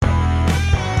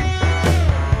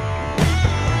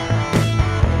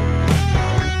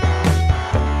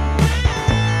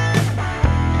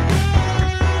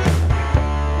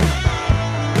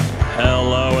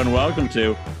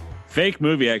to Fake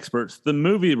Movie Experts, the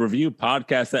movie review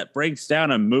podcast that breaks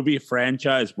down a movie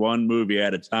franchise one movie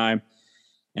at a time.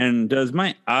 And does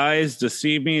my eyes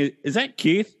deceive me? Is that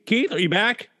Keith? Keith, are you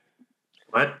back?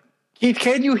 What? Keith,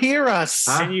 can you hear us?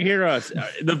 Can you hear us?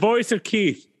 The voice of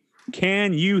Keith.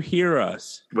 Can you hear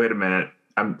us? Wait a minute.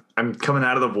 I'm coming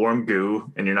out of the warm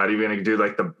goo, and you're not even gonna do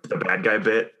like the bad guy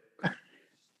bit.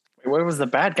 What was the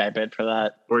bad guy bit for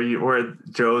that? Where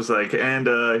Joe's like, and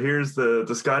here's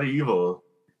the Scotty Evil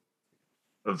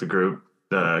of the group,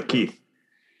 Keith.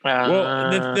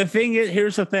 Well, the thing is,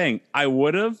 here's the thing. I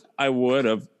would have,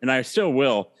 and I still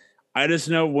will. I just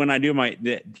know when I do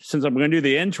since I'm going to do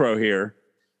the intro here,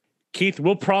 Keith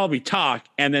will probably talk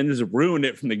and then just ruin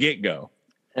it from the get-go.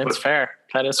 It's fair.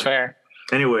 That is fair.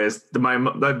 Anyways, my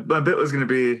bit was going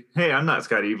to be, hey, I'm not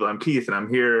Scotty Evil. I'm Keith, and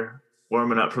I'm here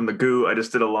warming up from the goo. I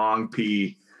just did a long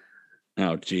pee.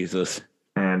 Oh, Jesus.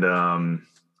 And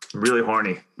really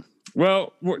horny.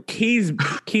 Well,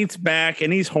 Keith's back,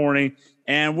 and he's horny,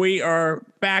 and we are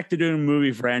back to doing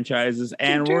movie franchises,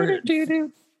 and we're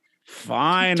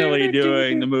finally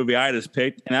doing the movie I just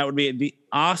picked, and that would be the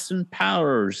Austin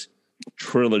Powers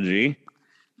trilogy.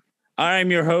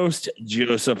 I'm your host,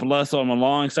 Joseph Lesso. I'm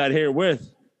alongside here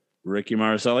with Ricky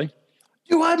Marcelli.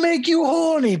 Do I make you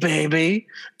horny, baby?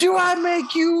 Do I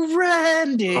make you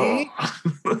randy?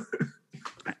 Oh.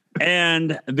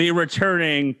 And the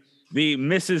returning, the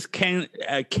Mrs.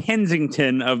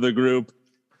 Kensington of the group,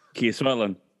 Keith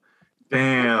Sweatland.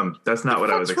 Damn, that's not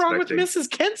what I was expecting. What's wrong with Mrs.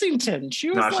 Kensington?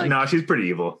 She's pretty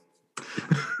evil.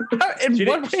 In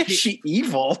what way is she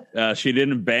evil? She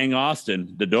didn't bang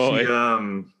Austin, the doy. She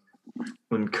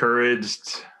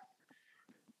encouraged.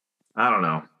 I don't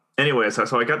know. Anyway,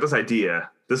 so I got this idea.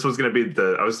 This was going to be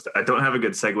I don't have a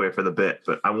good segue for the bit,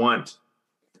 but I want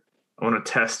to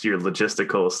test your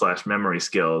logistical / memory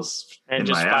skills. And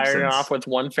just firing off with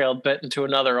one failed bit into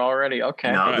another already.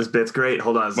 Okay. No, this bit's great.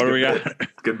 Hold on. What do we got?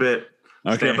 Good bit.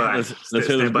 Okay. Stand by. Let's hear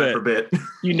Stand by for bit.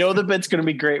 You know the bit's going to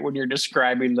be great when you're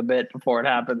describing the bit before it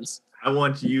happens. I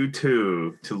want you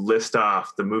two to list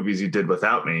off the movies you did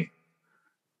without me,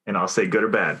 and I'll say good or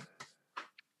bad.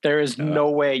 There is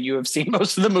no way you have seen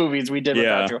most of the movies we did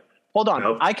without you. Hold on.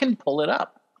 Nope. I can pull it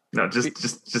up. No,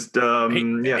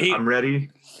 I'm ready.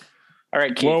 All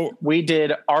right, Keith. We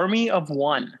did Army of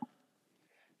One.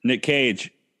 Nick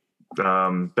Cage.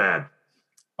 Bad.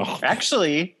 Oh.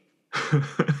 Actually,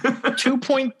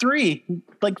 2.3.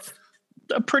 Like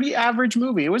a pretty average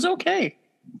movie. It was okay.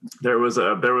 There was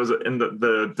in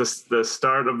the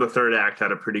start of the third act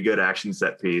had a pretty good action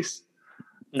set piece.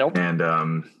 Nope. And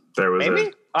there was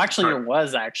it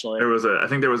was actually. I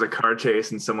think there was a car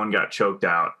chase and someone got choked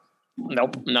out.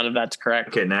 Nope, none of that's correct.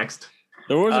 Okay, next.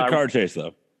 There was a car chase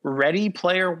though. Ready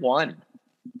Player One.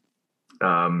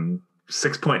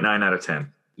 6.9 out of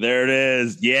 10. There it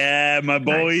is. Yeah, my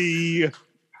boy.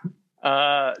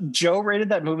 Nice. Joe rated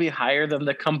that movie higher than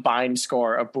the combined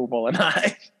score of Booble and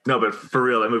I. No, but for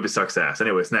real, that movie sucks ass.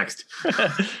 Anyways, next.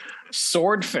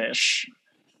 Swordfish.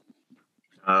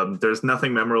 There's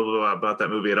nothing memorable about that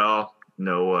movie at all.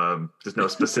 No, there's no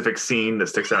specific scene that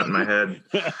sticks out in my head.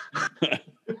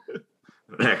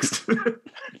 Next.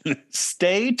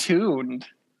 Stay Tuned.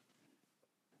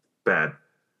 Bad.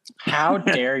 How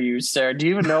dare you, sir? Do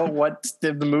you even know what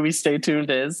the movie Stay Tuned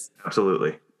is?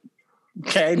 Absolutely.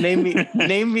 Okay, name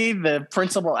me the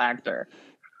principal actor.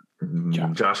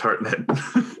 Josh Hartnett.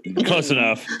 Close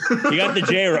enough. You got the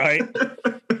J right.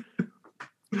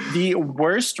 The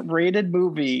worst rated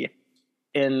movie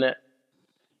in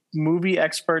movie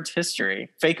experts history,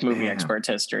 fake movie experts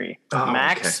history.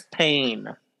 Max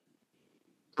Payne.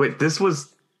 Wait, this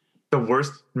was the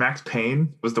worst. Max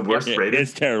Payne was the worst rated?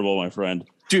 It's terrible, my friend.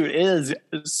 Dude, it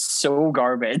is so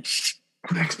garbage.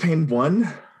 Max Payne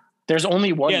 1? There's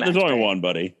only one. Yeah, there's only one,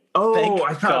 buddy. Oh,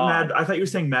 I thought you were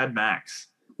saying Mad Max.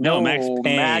 No, Max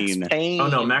Payne. Max Payne. Oh,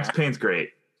 no, Max Payne's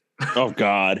great. Oh,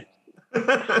 God.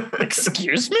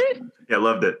 Excuse me? Yeah,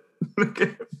 loved it.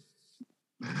 Okay.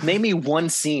 Name me one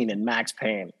scene in Max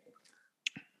Payne.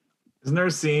 Isn't there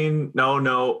a scene?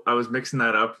 No, I was mixing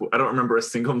that up. I don't remember a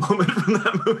single moment from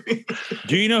that movie.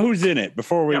 Do you know who's in it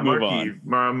before we move on?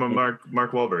 Mark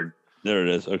Wahlberg. There it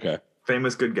is. Okay.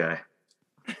 Famous good guy.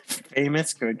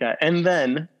 Famous good guy. And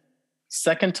then,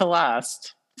 second to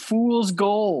last, Fool's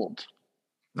Gold.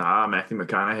 Matthew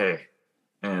McConaughey.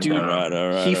 And, dude, all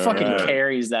right, he fucking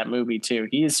carries that movie too.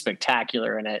 He is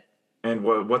spectacular in it. And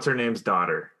what's her name's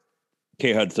daughter?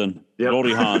 Kate Hudson. Yep.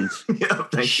 Goldie Hawn.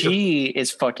 Yep, she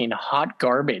is fucking hot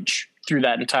garbage through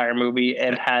that entire movie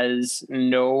and has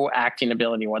no acting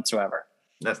ability whatsoever.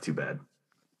 That's too bad.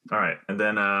 All right. And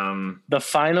then the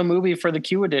final movie for the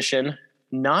Q edition,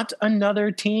 Not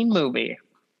Another Teen Movie.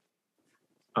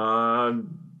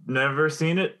 Never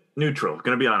seen it. Neutral.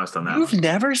 Gonna be honest on that. You've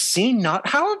never seen how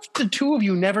have the two of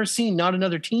you never seen Not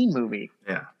Another Teen Movie?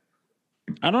 Yeah.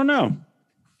 I don't know.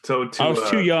 So I was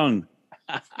too young.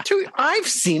 I've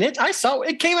seen it. I saw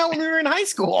it came out when we were in high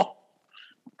school.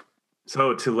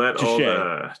 So to let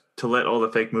all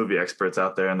the fake movie experts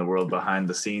out there in the world behind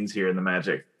the scenes here in the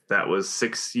Magic, that was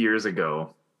 6 years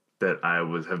ago that I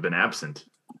have been absent.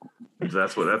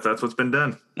 That's what's been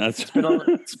done. It's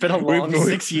been a long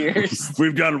 6 years.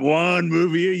 We've done one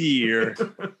movie a year.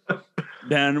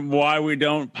 Then why we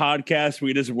don't podcast?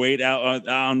 We just wait out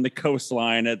on the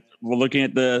coastline. We're looking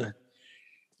at the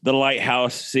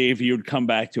lighthouse, see if you would come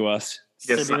back to us.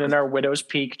 Yes, sitting in our widow's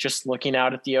peak, just looking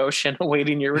out at the ocean,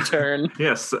 awaiting your return.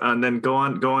 Yes, and then go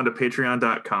on to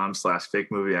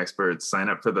patreon.com/fake movie experts. Sign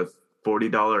up for the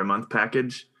 $40 a month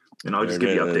package, and I'll just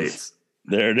give you updates.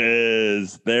 There it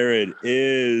is. There it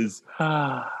is.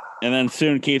 And then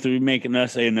soon Keith will be making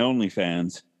us an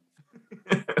OnlyFans.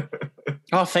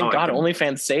 Oh, thank God.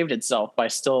 OnlyFans saved itself by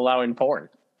still allowing porn.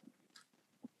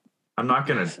 I'm not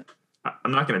gonna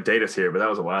date us here, but that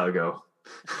was a while ago.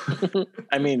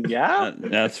 I mean, yeah.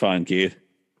 That's fine, Keith.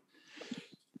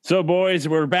 So, boys,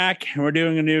 we're back and we're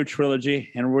doing a new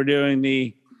trilogy, and we're doing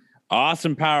the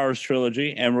Austin Powers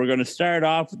trilogy, and we're going to start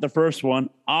off with the first one,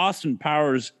 Austin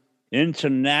Powers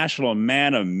International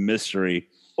Man of Mystery.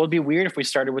 Well, it'd be weird if we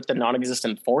started with the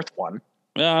non-existent fourth one.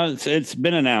 It's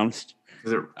been announced.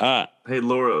 Is it? Hey,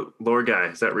 lore guy,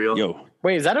 is that real? Yo.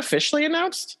 Wait, is that officially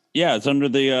announced? Yeah, it's under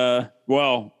the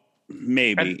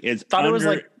maybe. I thought it was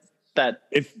like that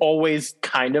always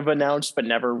kind of announced but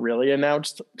never really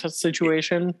announced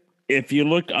situation. If you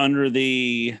look under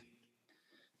the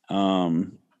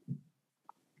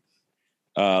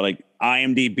like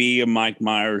IMDb of Mike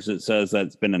Myers, it says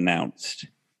that's been announced.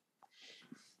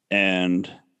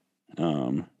 And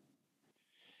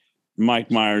Mike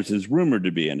Myers is rumored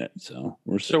to be in it. So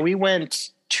we went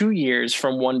 2 years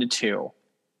from 1 to 2.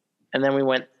 And then we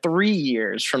went 3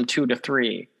 years from 2 to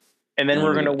 3. And then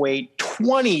we're going to wait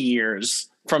 20 years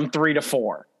from 3 to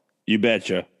 4. You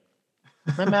betcha.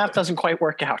 My math doesn't quite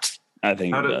work out. I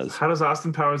think it does. How does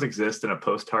Austin Powers exist in a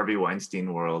post-Harvey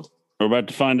Weinstein world? We're about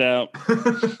to find out.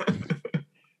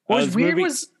 What's weird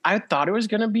was I thought it was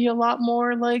going to be a lot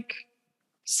more like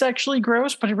sexually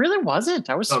gross, but it really wasn't.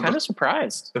 I was kind of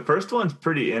surprised. The first one's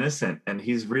pretty innocent, and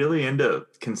he's really into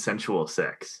consensual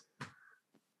sex,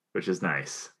 which is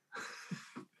nice.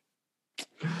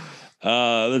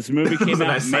 This movie came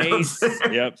out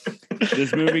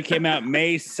This movie came out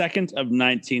May 2nd of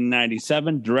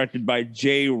 1997, directed by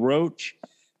Jay Roach.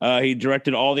 He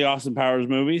directed all the Austin Powers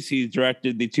movies. He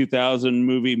directed the 2000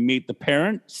 movie Meet the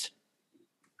Parents,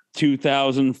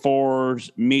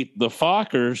 2004's Meet the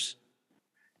Fockers,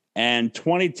 and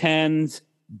 2010's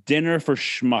Dinner for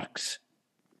Schmucks.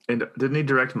 And didn't he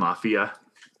direct Mafia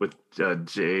with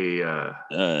Jay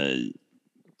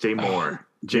Moore?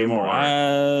 Jay Moore.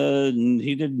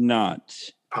 He did not.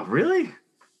 Oh, really?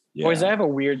 Yeah. Boys, I have a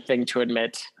weird thing to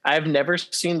admit. I've never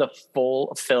seen the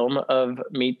full film of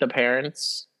Meet the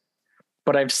Parents,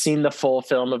 but I've seen the full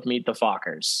film of Meet the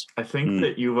Fockers. I think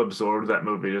that you've absorbed that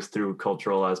movie just through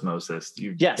cultural osmosis.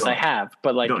 Yes, I have,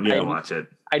 but like you don't need to watch it.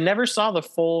 I never saw the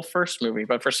full first movie,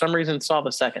 but for some reason saw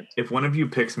the second. If one of you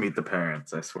picks Meet the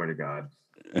Parents, I swear to God.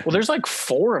 Well, there's like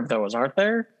 4 of those, aren't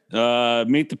there?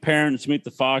 Meet the Parents, Meet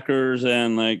the Fockers,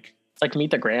 and like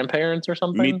Meet the Grandparents or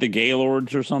something. Meet the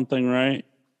Gaylords or something, right?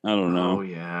 I don't know. Oh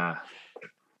yeah.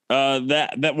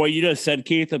 That what you just said,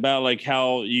 Keith, about like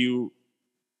how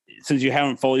since you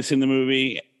haven't fully seen the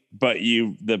movie, but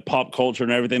the pop culture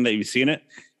and everything that you've seen it,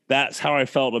 that's how I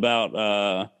felt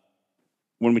about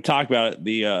when we talked about it,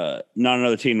 the Not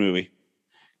Another Teen Movie.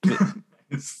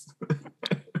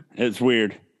 It's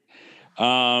weird.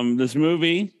 This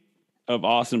movie of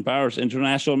Austin Powers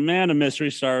International Man of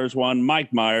Mystery stars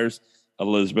Mike Myers,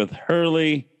 Elizabeth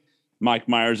Hurley, Mike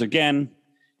Myers again,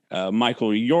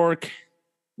 Michael York,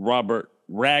 Robert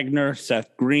Ragnar,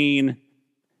 Seth Green,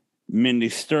 Mindy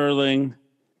Sterling.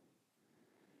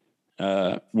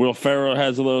 Will Ferrell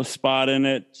has a little spot in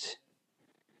it.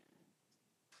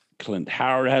 Clint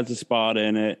Howard has a spot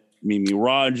in it. Mimi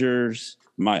Rogers.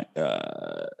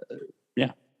 Yeah.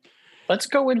 Let's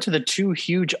go into the 2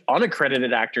 huge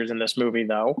unaccredited actors in this movie,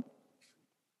 though.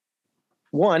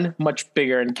 One, much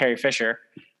bigger than Carrie Fisher.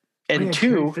 And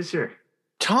 2,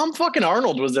 Tom fucking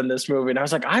Arnold was in this movie. And I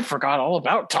was like, I forgot all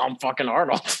about Tom fucking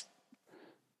Arnold.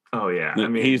 Oh, yeah. I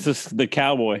mean, he's just the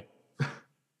cowboy.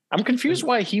 I'm confused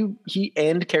why he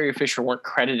and Carrie Fisher weren't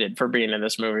credited for being in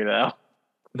this movie, though.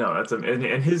 No, and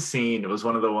his scene was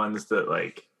one of the ones that,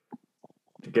 like,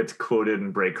 It gets quoted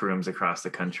in break rooms across the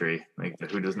country. Like,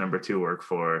 who does number 2 work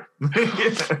for?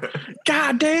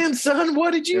 God damn, son,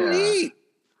 what did you eat?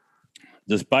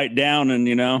 Just bite down and,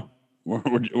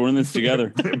 we're in this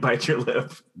together. Bite your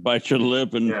lip. Bite your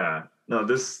lip. And no,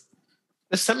 this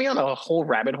sent me on a whole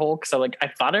rabbit hole because I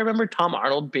thought I remembered Tom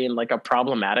Arnold being like a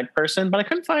problematic person, but I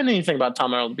couldn't find anything about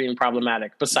Tom Arnold being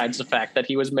problematic besides the fact that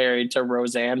he was married to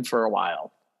Roseanne for a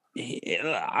while.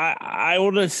 I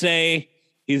would say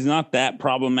he's not that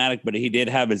problematic, but he did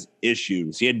have his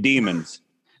issues. He had demons.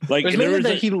 Like, it was mainly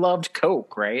that he loved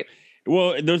coke, right?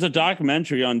 Well, there's a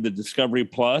documentary on the Discovery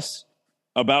Plus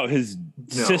about his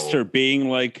sister being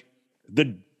like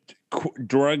the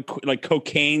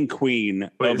cocaine queen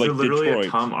of is it literally Detroit. A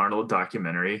Tom Arnold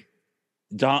documentary?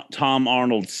 Tom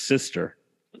Arnold's sister.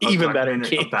 Even better,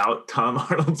 about Tom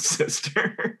Arnold's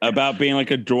sister. About being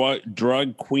like a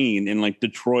drug queen in like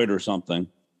Detroit or something.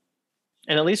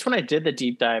 And at least when I did the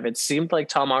deep dive, it seemed like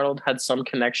Tom Arnold had some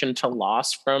connection to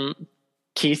loss from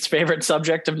Keith's favorite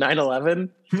subject of 9/11.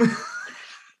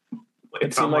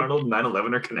 Tom Arnold and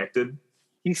 9/11 are connected.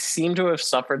 He seemed to have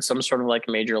suffered some sort of like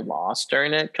major loss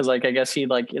during it, because like I guess he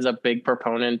like is a big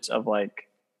proponent of like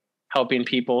helping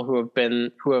people who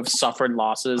have suffered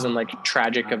losses and like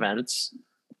tragic events.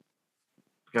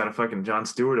 Got a fucking Jon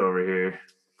Stewart over here.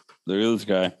 There is this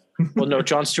guy. Well, no,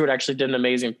 Jon Stewart actually did an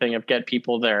amazing thing of get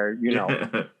people their,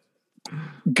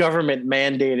 government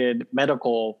mandated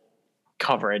medical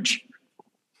coverage.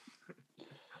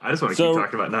 I just want to keep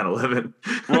talking about 9/11.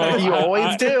 Well, you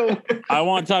always do. I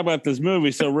want to talk about this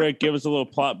movie. So, Rick, give us a little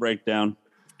plot breakdown.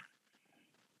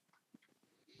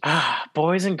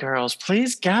 Boys and girls,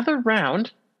 please gather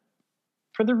round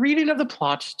for the reading of the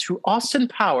plot to Austin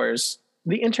Powers,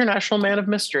 the International Man of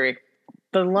Mystery.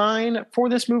 The line for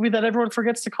this movie that everyone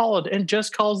forgets to call it and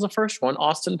just calls the first one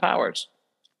Austin Powers.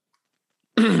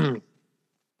 I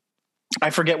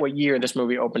forget what year this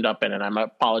movie opened up in, and I'm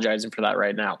apologizing for that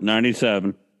right now.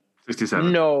 97.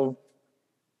 67. No,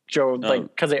 Joe,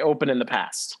 because they opened in the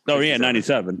past. Oh, 67. Yeah,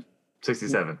 97.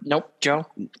 67. Nope, Joe.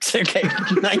 Okay,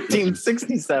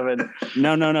 1967.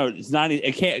 No. It's not.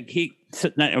 It can't.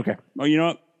 Okay. Well, you know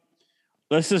what?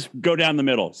 Let's just go down the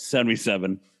middle.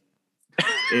 77.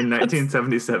 In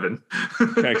 1977.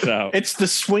 Checks out. It's the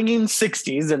swinging 60s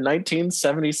in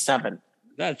 1977.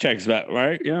 That checks out,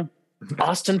 right? Yeah.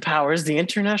 Austin Powers, the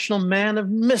International Man of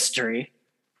Mystery,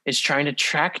 is trying to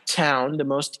track down the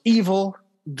most evil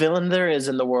villain there is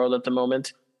in the world at the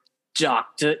moment,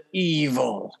 Dr.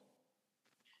 Evil.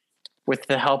 With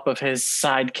the help of his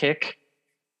sidekick,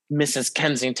 Mrs.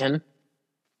 Kensington,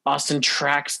 Austin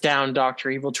tracks down Dr.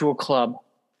 Evil to a club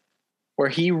where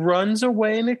he runs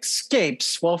away and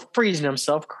escapes while freezing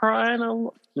himself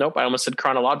Nope, I almost said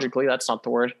chronologically. That's not the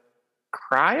word.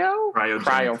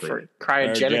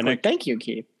 Cryogenically. Thank you,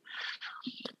 Keith.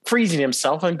 Freezing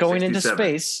himself and going 67. Into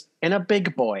space in a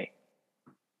big boy.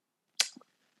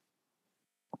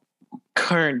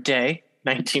 Current day,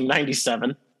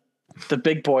 1997. The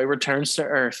big boy returns to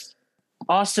Earth.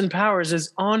 Austin Powers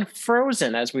is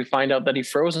unfrozen as we find out that he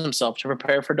froze himself to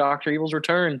prepare for Dr. Evil's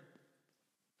return.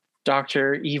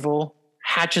 Dr. Evil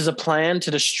hatches a plan to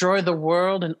destroy the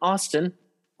world, and Austin,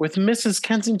 with Mrs.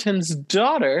 Kensington's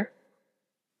daughter,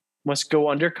 must go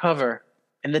undercover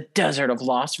in the desert of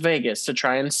Las Vegas to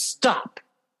try and stop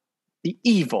the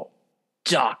evil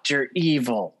Dr.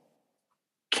 Evil.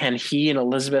 Can he and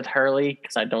Elizabeth Hurley,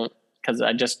 I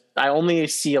only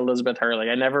see Elizabeth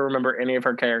Hurley. I never remember any of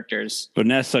her characters.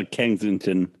 Vanessa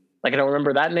Kensington. Like, I don't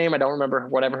remember that name. I don't remember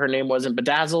whatever her name was in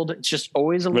Bedazzled. It's just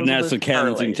always Elizabeth Vanessa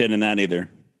Kensington in that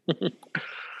either.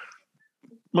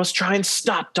 Must try and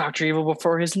stop Dr. Evil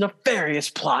before his nefarious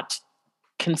plot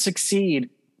can succeed.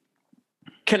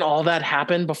 Can all that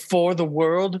happen before the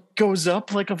world goes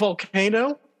up like a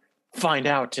volcano? Find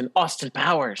out in Austin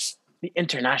Powers, the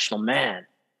International Man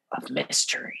of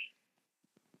Mystery.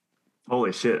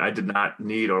 Holy shit, I did not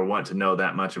need or want to know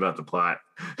that much about the plot.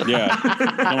 Yeah.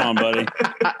 Come on, buddy.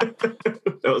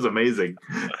 That was amazing.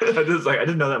 I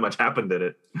didn't know that much happened in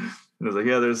it. And I was like,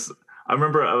 yeah, I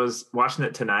remember I was watching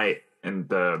it tonight, and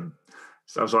so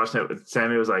I was watching it with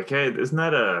Sammy. Was like, hey, isn't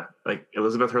that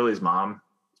Elizabeth Hurley's mom?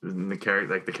 The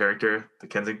character, the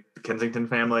Kensington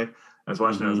family. I was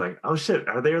watching it, I was like, oh shit,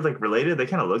 are they like related? They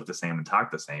kind of look the same and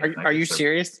talk the same. Are you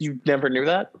serious? You never knew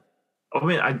that? I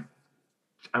mean, I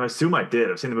assume I did.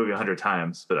 I've seen the movie 100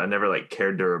 times, but I never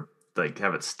cared to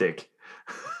have it stick.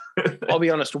 I'll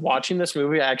be honest, watching this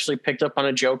movie, I actually picked up on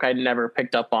a joke I'd never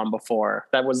picked up on before.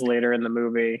 That was later in the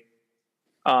movie.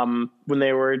 When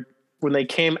they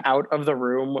came out of the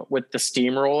room with the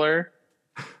steamroller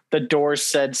the door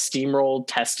said steamroll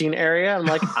testing area. I'm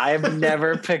like, I've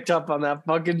never picked up on that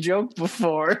fucking joke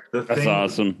before. That's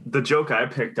awesome. The joke I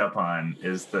picked up on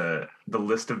is the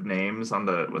list of names on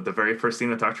the very first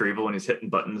scene of Dr. Evil when he's hitting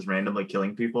buttons, randomly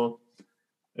killing people.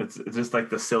 It's just like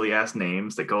the silly ass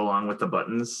names that go along with the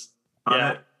buttons on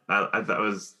it. I thought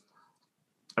was,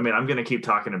 I mean, I'm going to keep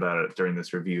talking about it during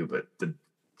this review, but the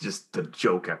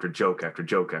joke after joke after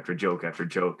joke after joke after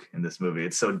joke in this movie.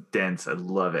 It's so dense. I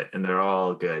love it. And they're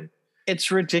all good.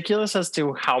 It's ridiculous as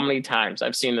to how many times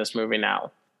I've seen this movie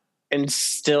now and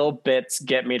still bits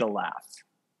get me to laugh.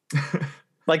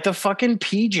 Like the fucking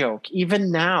pee joke,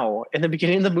 even now in the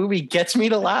beginning of the movie, gets me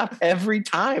to laugh every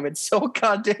time. It's so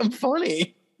goddamn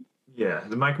funny. Yeah.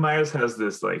 The Mike Myers has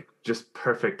this like just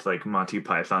perfect like Monty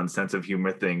Python sense of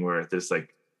humor thing where there's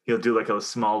like, he'll do like a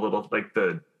small little, like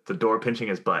the door pinching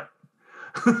his butt.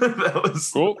 That was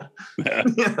cool. Yeah,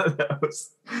 that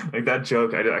was like that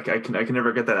joke. I can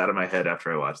never get that out of my head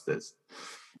after I watched this.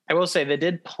 I will say they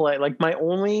did play, like, my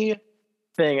only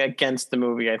thing against the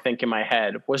movie, I think, in my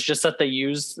head was just that they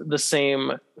used the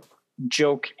same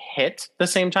joke hit the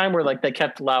same time, where like they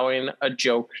kept allowing a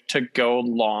joke to go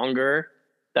longer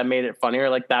that made it funnier.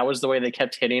 Like that was the way they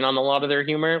kept hitting on a lot of their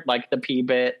humor, like the pee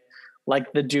bit.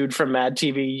 Like the dude from Mad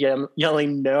TV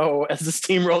yelling no as the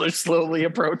steamroller slowly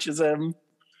approaches him.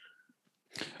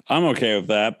 I'm okay with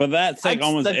that, but that's like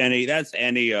any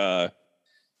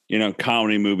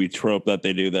comedy movie trope that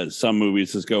they do, that some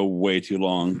movies just go way too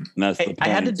long. And that's the point. I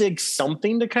had to dig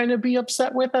something to kind of be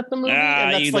upset with at the movie.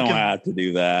 And that's you don't have to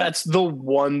do that. That's the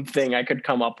one thing I could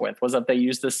come up with, was that they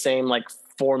used the same like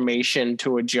formation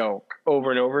to a joke over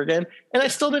and over again. And I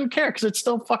still didn't care because it's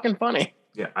still fucking funny.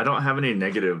 Yeah, I don't have any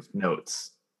negative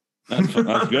notes. That's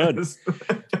good.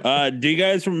 Do you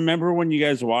guys remember when you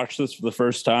guys watched this for the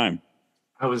first time?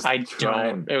 I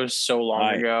don't. It was so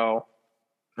long ago.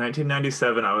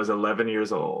 1997. I was 11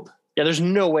 years old. Yeah, there's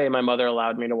no way my mother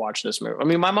allowed me to watch this movie. I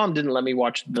mean, my mom didn't let me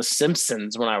watch The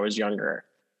Simpsons when I was younger.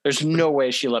 There's no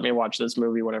way she let me watch this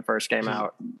movie when it first came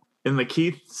out. In the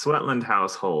Keith Sweatland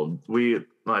household,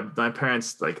 my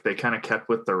parents, like, they kind of kept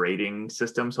with the rating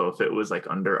system. So if it was like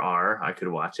under R, I could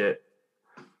watch it.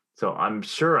 So I'm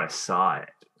sure I saw it,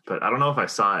 but I don't know if I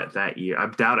saw it that year. I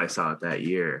doubt I saw it that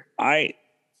year.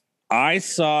 I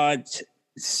saw it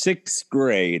 6th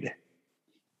grade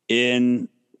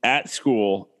at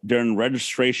school during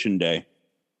registration day.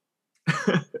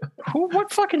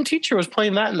 What fucking teacher was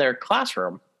playing that in their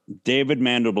classroom? David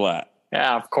Mandelblatt.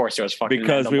 Yeah, of course it was fucking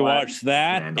because Mandelblatt. We watched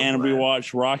that and we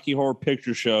watched Rocky Horror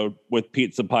Picture Show with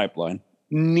Pizza Pipeline.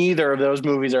 Neither of those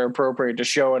movies are appropriate to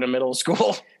show in a middle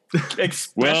school,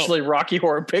 especially Rocky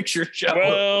Horror Picture Show.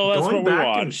 Well, that's what we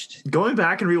watched. Going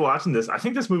back and rewatching this, I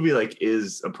think this movie like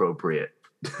is appropriate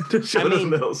to show to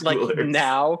middle schoolers. Like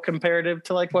now, comparative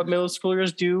to like what middle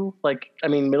schoolers do. Like, I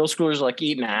mean, middle schoolers are like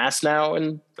eating ass now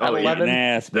and at 11.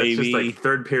 Ass, baby. That's just like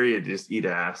third period, just eat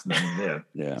ass. And then,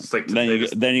 yeah. It's like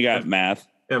then you got math.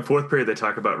 And fourth period, they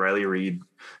talk about Riley Reid.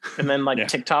 And then like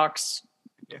TikToks.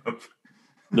 Yep.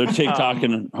 They're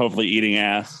TikToking and hopefully eating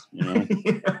ass. You know?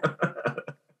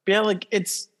 Yeah, like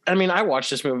I mean, I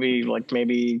watched this movie like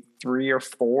maybe 3 or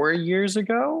 4 years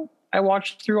ago. I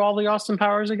watched through all the Austin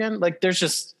Powers again. Like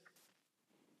it's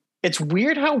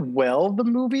weird how well the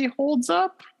movie holds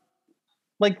up.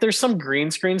 Like there's some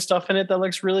green screen stuff in it that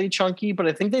looks really chunky, but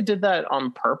I think they did that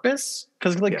on purpose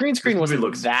because green screen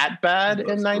wasn't that bad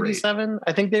in 97. Great.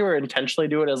 I think they were intentionally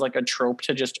doing it as like a trope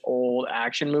to just old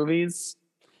action movies.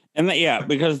 And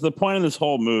because the point of this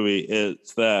whole movie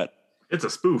is that it's a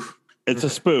spoof. It's a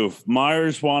spoof.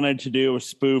 Myers wanted to do a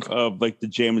spoof of like the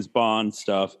James Bond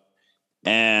stuff.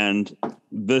 And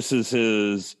this is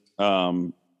his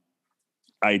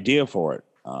idea for it.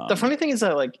 The funny thing is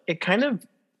that like it kind of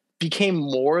became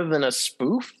more than a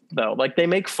spoof though. Like they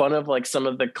make fun of like some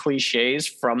of the cliches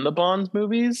from the Bond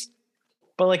movies,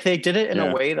 but like they did it in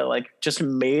a way that like just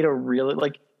made a really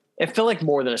like it felt like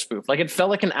more than a spoof. Like it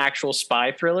felt like an actual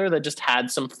spy thriller that just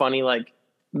had some funny like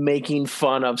making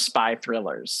fun of spy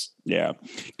thrillers. Yeah,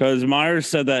 because Myers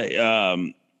said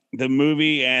that the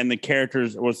movie and the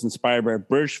characters was inspired by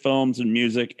British films and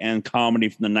music and comedy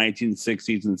from the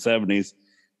 1960s and 70s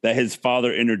that his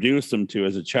father introduced him to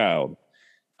as a child.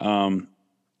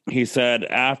 He said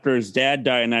after his dad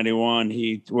died in 91,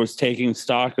 he was taking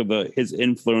stock of his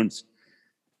influence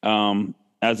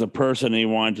as a person. He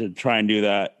wanted to try and do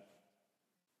that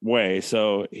way.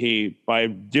 So by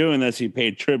doing this, he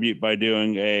paid tribute by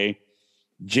doing a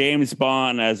James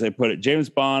Bond, as they put it, James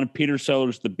Bond, Peter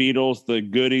Sellers, the Beatles, the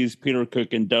Goodies, Peter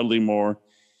Cook, and Dudley Moore,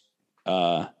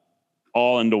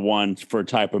 all into one for a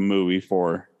type of movie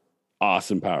for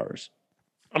Austin Powers.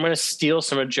 I'm going to steal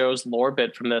some of Joe's lore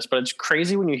bit from this, but it's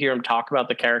crazy when you hear him talk about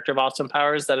the character of Austin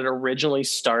Powers that it originally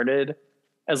started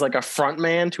as like a front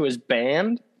man to his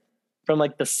band from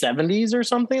like the 70s or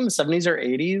something. The 70s or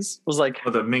 80s was like, Oh,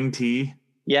 the Ming T.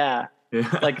 yeah.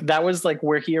 Yeah. Like that was like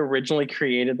where he originally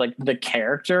created like the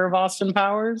character of Austin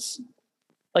Powers.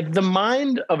 Like the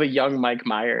mind of a young Mike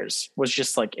Myers was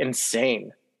just like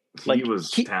insane. He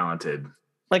was talented.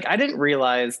 Like I didn't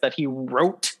realize that he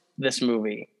wrote this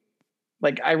movie.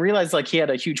 Like I realized like he had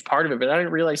a huge part of it, but I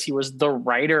didn't realize he was the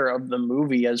writer of the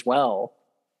movie as well.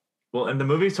 Well, and the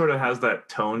movie sort of has that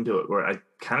tone to it where I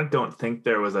kind of don't think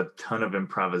there was a ton of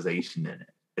improvisation in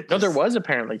it. No, there was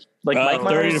apparently. Like Mike 30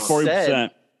 Myers to 40%.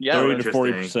 said, yeah, 30 to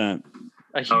 40%.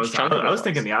 a huge chunk of it I was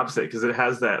thinking the opposite because it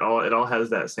all has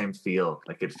that same feel.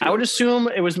 Like it. I would assume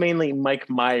it was mainly Mike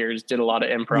Myers did a lot of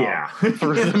improv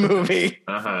through the movie.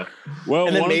 Uh-huh. Well,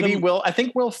 And then maybe I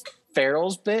think Will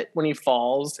Ferrell's bit when he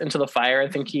falls into the fire, I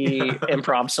think he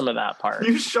improv some of that part.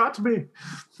 You shot me.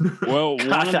 Well,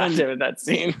 God, that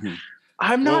scene.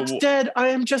 I'm not dead. I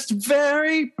am just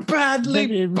very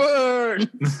badly burned.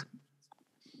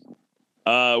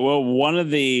 Well, one of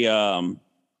the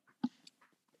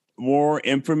more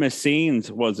infamous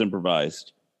scenes was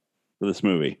improvised for this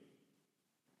movie.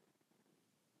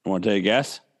 Want to take a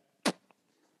guess?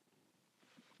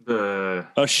 Oh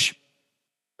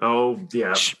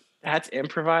yeah. That's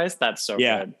improvised. That's so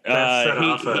good.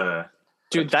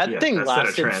 Dude, that thing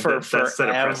lasted for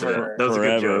forever. That was a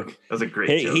good joke. That was a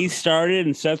great joke. He started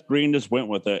and Seth Green just went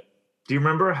with it. Do you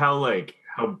remember how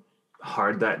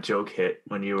hard that joke hit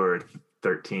when you were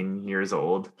 13 years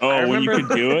old? Oh, when you could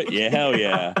do it? Yeah, hell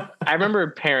yeah. I remember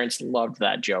parents loved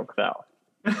that joke though.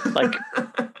 Like,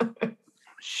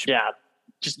 yeah.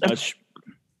 Just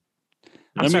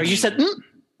I'm sorry, you said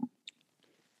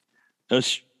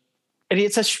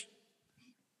idiot says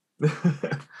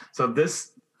So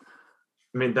this,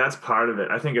 I mean, that's part of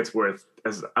it. I think it's worth,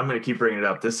 as I'm going to keep bringing it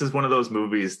up. This is one of those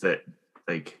movies that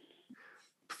like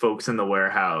folks in the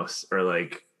warehouse or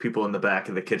like people in the back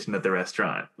of the kitchen at the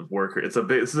restaurant worker. This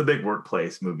is a big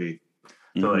workplace movie.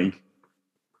 So like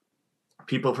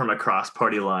people from across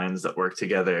party lines that work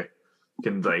together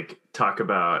can like talk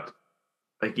about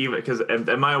like, even because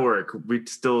at my work, we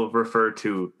still refer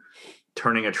to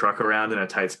turning a truck around in a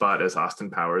tight spot as Austin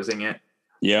Powersing it.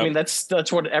 Yeah, I mean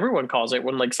that's what everyone calls it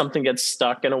when like something gets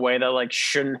stuck in a way that like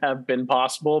shouldn't have been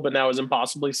possible, but now is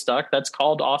impossibly stuck. That's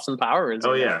called Austin Powers.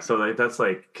 Oh yeah, so like that's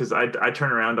like because I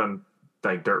turn around on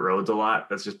like dirt roads a lot.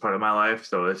 That's just part of my life.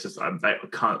 So it's just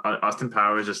Austin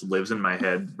Powers just lives in my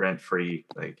head rent free.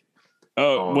 Like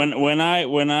when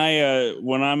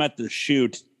I'm at the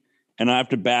shoot and I have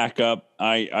to back up,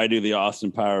 I do the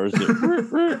Austin Powers.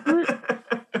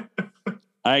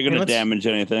 I ain't gonna damage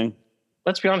anything.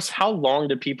 Let's be honest. How long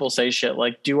do people say shit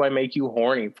like, do I make you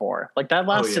horny for? Like that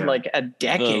lasted like a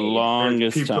decade. The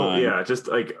longest time. Yeah, just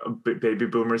like baby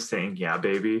boomers saying, yeah,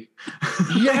 baby.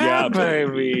 Yeah,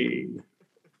 baby.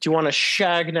 Do you want to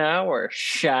shag now or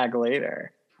shag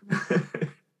later?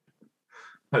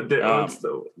 What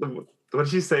did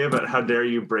she say about how dare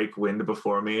you break wind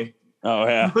before me? Oh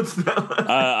yeah. What's that?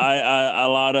 A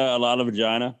lot of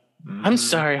vagina. I'm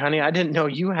sorry, honey. I didn't know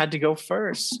you had to go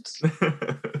first.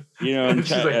 You know, she's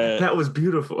like, that was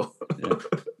beautiful.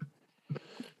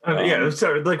 Yeah.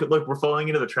 Sorry, like, look, we're falling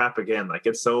into the trap again. Like,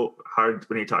 it's so hard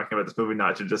when you're talking about this movie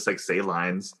not to just like say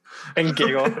lines and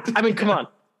giggle. I mean, come on,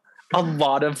 a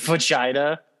lot of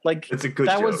vagina. Like, it's a good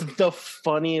that joke. was the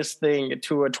funniest thing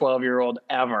to a 12-year-old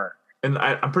ever. And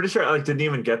I'm pretty sure I like didn't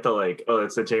even get the like, oh,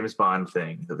 it's a James Bond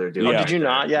thing that they're doing. Oh, did you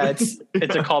not? Yeah, it's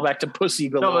a callback to Pussy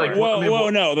Galore. No,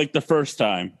 like, no, like the first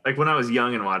time. Like when I was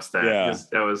young and watched that,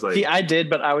 I was like, see, I did,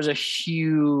 but I was a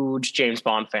huge James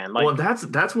Bond fan. Like, well,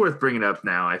 that's worth bringing up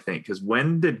now, I think, because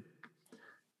when did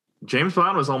James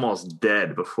Bond was almost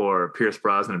dead before Pierce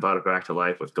Brosnan brought it back to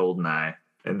life with GoldenEye,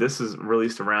 and this is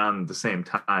released around the same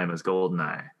time as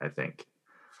GoldenEye, I think.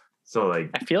 So like,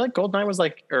 I feel like GoldenEye was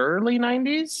like early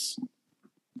 90s.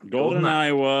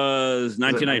 GoldenEye was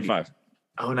 1995.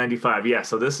 Oh, 95. Yeah.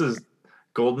 So this is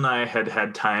GoldenEye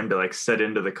had time to like set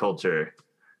into the culture.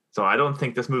 So I don't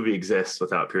think this movie exists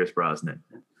without Pierce Brosnan.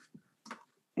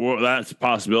 Well, that's a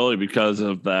possibility because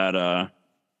of that,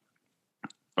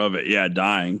 of it. Yeah.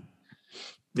 Dying.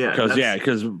 Yeah.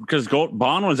 Because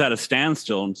Bond was at a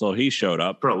standstill until he showed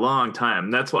up for a long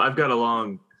time. That's why I've got a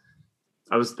long,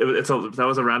 that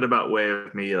was a roundabout way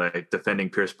of me like defending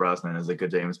Pierce Brosnan as a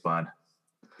good James Bond.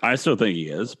 I still think he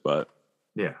is, but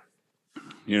yeah,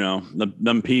 you know,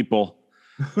 them people,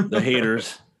 the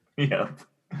haters. Yeah.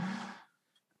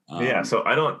 Yeah. So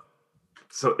I don't,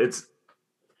 so it's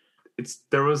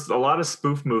there was a lot of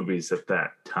spoof movies at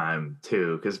that time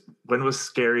too. Because when was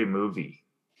Scary Movie?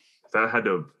 That had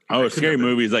to. Scary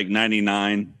Movie is like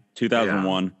 99,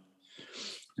 2001.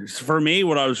 Yeah. For me,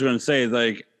 what I was going to say is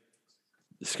like,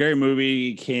 Scary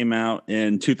Movie came out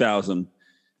in 2000.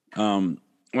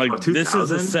 This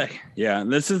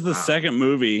is the second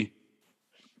movie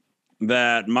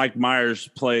that Mike Myers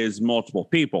plays multiple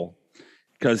people,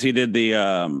 because he did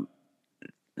the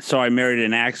So I Married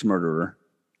an Axe Murderer.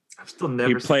 I've still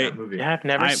never seen that movie. Yeah, I've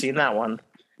never seen that one.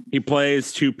 He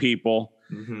plays two people.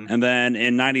 Mm-hmm. And then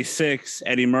in 96,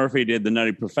 Eddie Murphy did The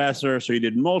Nutty Professor. So he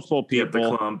did multiple people. Yeah,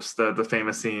 the clumps, the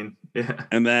famous scene. Yeah.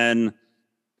 And then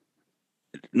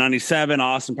 97,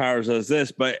 Austin Powers does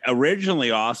this. But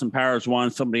originally, Austin Powers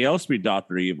wanted somebody else to be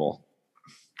Dr. Evil.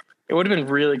 It would have been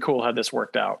really cool had this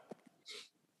worked out.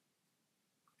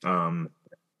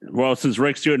 Well, since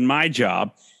Rick's doing my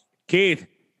job, Keith,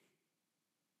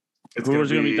 who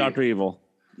was going to be Dr. Evil?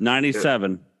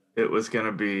 97. It was going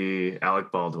to be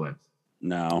Alec Baldwin.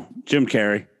 No, Jim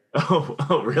Carrey.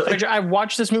 Oh, really? I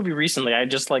watched this movie recently. I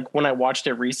just when I watched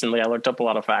it recently, I looked up a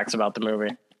lot of facts about the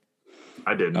movie.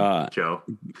 I didn't, Joe.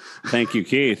 Thank you,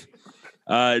 Keith.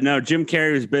 No, Jim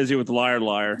Carrey was busy with Liar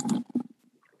Liar.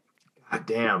 God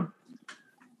damn.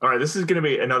 All right, this is going to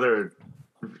be another...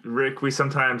 Rick, we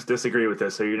sometimes disagree with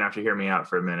this, so you're going to have to hear me out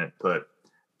for a minute, but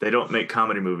they don't make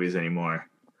comedy movies anymore.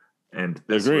 And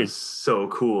this was so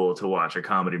cool to watch a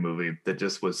comedy movie that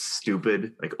just was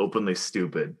stupid, like openly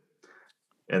stupid.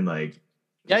 And like...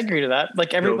 Yeah, I agree to that.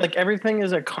 Like everything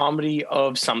is a comedy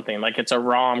of something. Like it's a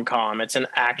rom-com, it's an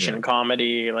action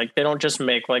comedy. Like they don't just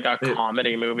make like a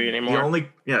comedy movie anymore.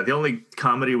 The only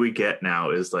comedy we get now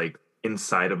is like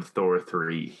inside of Thor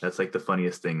 3. That's like the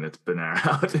funniest thing that's been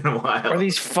out in a while. Or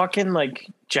these fucking like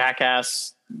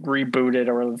Jackass rebooted,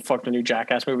 or the fuck the new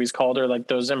Jackass movie's called, or like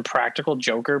those Impractical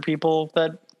Joker people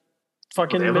that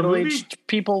fucking middle-aged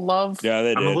people love. Yeah,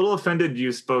 they did. I'm a little offended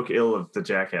you spoke ill of the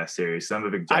Jackass series. I'm a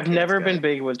big Jackass I've never guy. been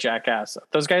big with Jackass.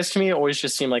 Those guys to me always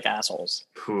just seem like assholes.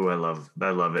 Ooh, I love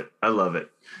it.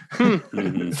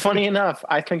 Mm-hmm. Funny enough,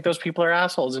 I think those people are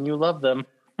assholes and you love them.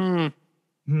 I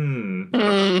don't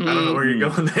know where you're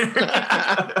going there.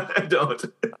 I don't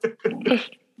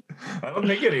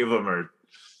think any of them are.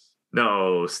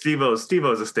 No, Steve-O's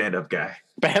a stand-up guy.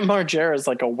 Bam Margera is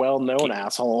like a well-known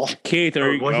asshole. Keith,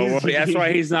 that's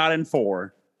why he's not in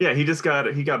 4. Yeah, he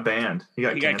got banned. He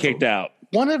got kicked out.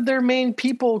 One of their main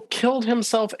people killed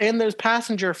himself and their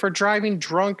passenger for driving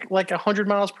drunk like 100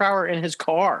 miles per hour in his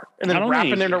car and then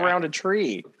wrapping it around a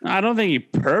tree. I don't think he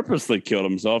purposely killed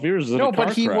himself. He was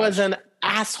was an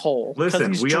asshole.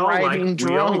 Listen, we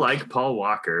all like Paul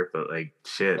Walker, but like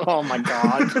shit. Oh my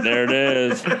god. There it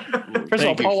is. First of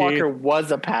all, Paul Walker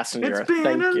was a passenger. It's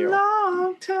been a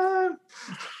long time.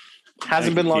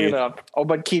 Hasn't been long enough. Oh,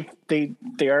 but Keith, they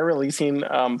are releasing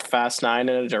Fast 9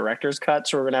 in a director's cut,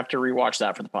 so we're gonna have to rewatch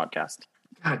that for the podcast.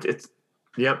 God,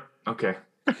 okay.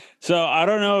 So I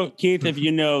don't know, Keith, if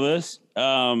you know this.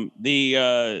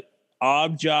 The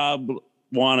Odd Job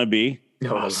wannabe.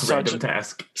 No, random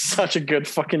task. Such a good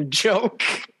fucking joke.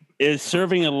 Is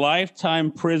serving a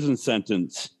lifetime prison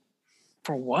sentence.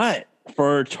 For what?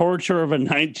 For torture of a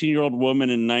 19-year-old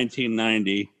woman in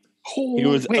 1990. He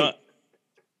was.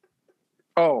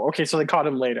 Okay. So they caught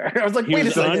him later. I was like, wait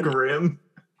a second. Grim.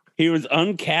 He was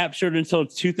uncaptured until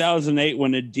 2008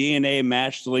 when a DNA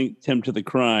match linked him to the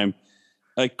crime.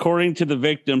 According to the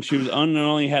victim, she was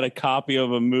unknowingly had a copy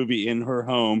of a movie in her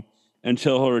home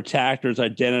until her attacker's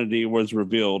identity was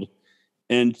revealed.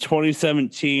 In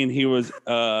 2017, he was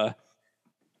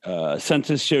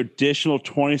sentenced to additional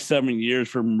 27 years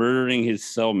for murdering his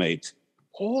cellmate.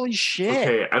 Holy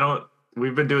shit. Okay,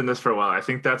 we've been doing this for a while. I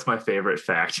think that's my favorite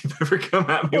fact you've ever come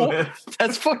at me with.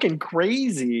 That's fucking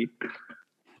crazy.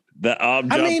 The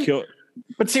object killed.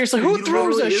 But seriously, who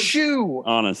throws a shoe?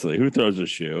 Honestly, who throws a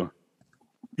shoe?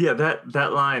 Yeah,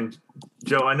 that line,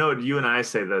 Joe, I know you and I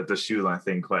say the shoe line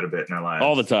thing quite a bit in our lives.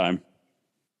 All the time.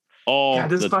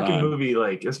 This fucking movie,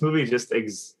 like, this movie just,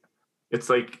 it's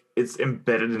like, it's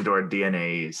embedded into our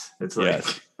DNAs. It's like...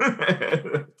 Yes.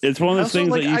 It's one of those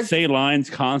things that you say lines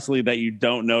constantly that you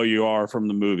don't know you are from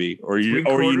the movie, or you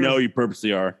know you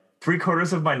purposely are.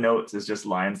 3/4 of my notes is just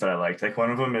lines that I like. Like,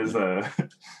 one of them is,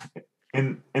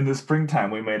 in the springtime,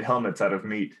 we made helmets out of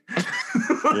meat.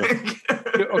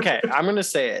 Okay, I'm going to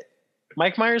say it.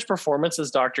 Mike Myers' performance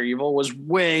as Dr. Evil was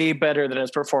way better than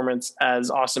his performance as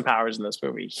Austin Powers in this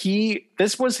movie.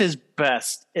 This was his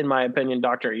best, in my opinion,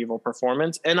 Dr. Evil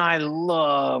performance, and I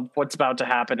love what's about to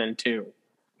happen in 2.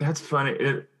 That's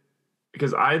funny,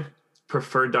 because I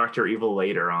preferred Dr. Evil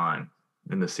later on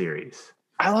in the series.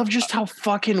 I love just how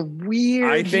fucking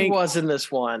weird he was in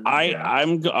this one.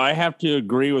 I have to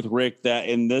agree with Rick that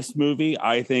in this movie,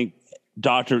 I think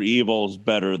Dr. Evil's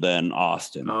better than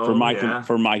Austin for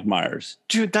Mike Myers.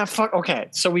 Dude, okay.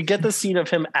 So we get the scene of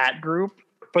him at group,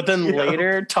 but then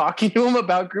later talking to him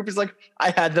about group, he's like,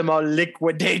 I had them all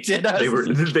liquidated. They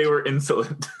were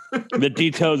insolent. The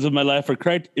details of my life are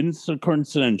quite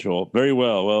coincidental. Very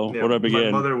well. Well, where do I begin?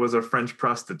 My mother was a French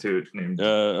prostitute named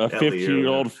a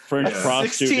 50-year-old French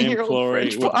prostitute named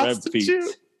Chloe with red feet.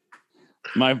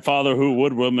 My father, who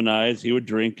would womanize, he would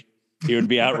drink. He would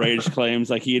be outraged claims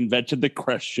like he invented the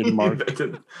question mark.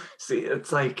 See,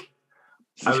 it's like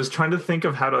I was trying to think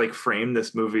of how to like frame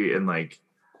this movie and like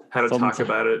how to talk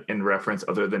about it in reference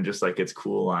other than just like its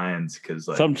cool lines, because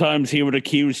like, sometimes he would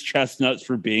accuse Chestnuts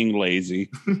for being lazy.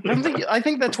 I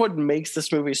think that's what makes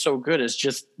this movie so good, is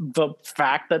just the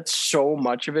fact that so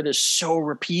much of it is so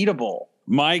repeatable.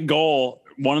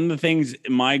 One of the things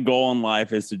my goal in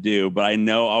life is to do, but I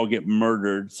know I'll get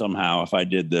murdered somehow if I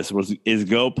did this, is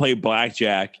go play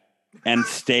blackjack and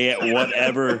stay at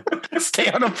whatever. Stay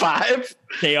on a 5?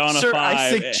 Stay on Sir, a 5.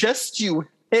 I suggest you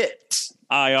hit.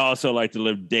 I also like to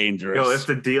live dangerous. Yo, if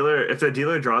the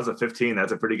dealer draws a 15,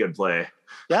 that's a pretty good play.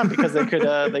 Yeah, because they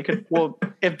could well,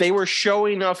 if they were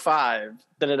showing a 5,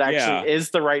 then it actually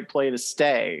is the right play to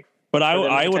stay. But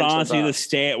I would honestly just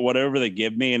stay at whatever they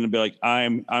give me and be like,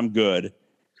 I'm good.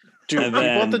 Dude, people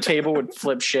at the table would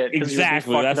flip shit.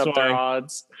 Exactly. That's up their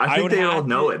odds. I think they all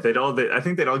know it. I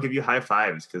think they'd all give you high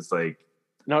fives because, like,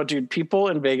 no, dude, people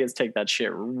in Vegas take that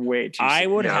shit way too. I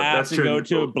would have to go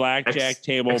to a blackjack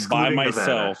table by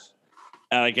myself,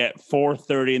 like at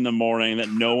 4:30 in the morning, that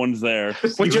no one's there.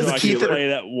 We just play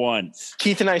that once.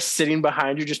 Keith and I sitting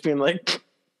behind you, just being like,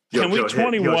 "Can we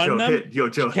 21 them?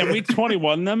 Can we hit.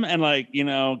 21 them and like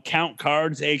count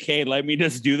cards? AK, let me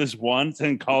just do this once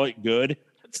and call it good."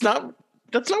 That's not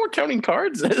what counting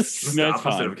cards is. It's the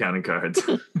opposite of counting cards.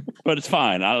 But it's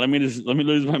fine. Let me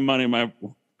lose my money.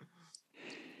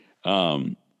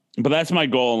 But that's my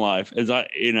goal in life, is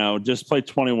just play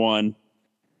 21.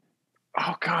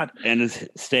 Oh God. And just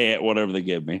stay at whatever they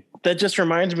give me. That just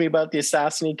reminds me about the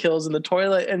assassin he kills in the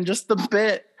toilet and just the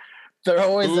bit. They're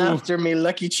always after me,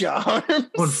 Lucky Charms.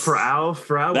 When Frau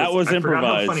that was improvised. I forgot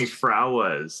how funny Frau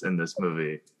was in this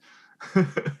movie.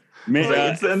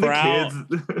 Frau,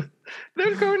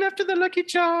 they're going after the Lucky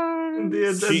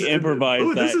Charms. She improvised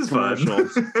that this is commercial.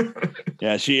 Fun.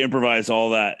 Yeah, she improvised all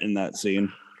that in that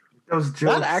scene.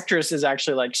 That actress is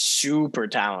actually like super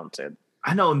talented.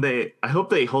 I know. I hope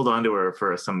they hold on to her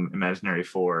for some imaginary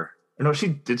 4. No,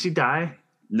 did she die?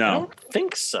 No, I don't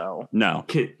think so. No.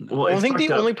 Okay, well, I think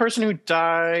the only person who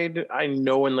died I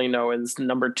knowingly know is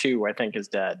number 2. I think is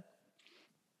dead.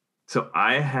 So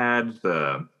I had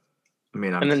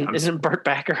isn't Burt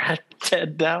Bacharach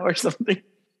dead now or something?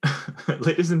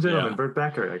 Ladies and gentlemen, Burt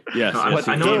Bacharach. Yes,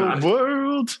 I know. The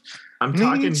world. I'm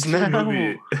talking 2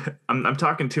 movies. I'm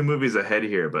talking 2 movies ahead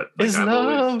here, but like, is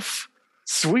love,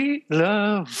 sweet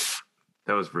love.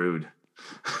 That was rude.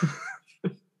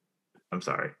 I'm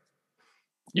sorry.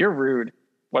 You're rude.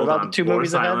 What about the 2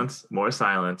 movies ahead? More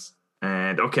silence.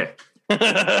 And okay.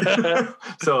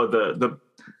 So the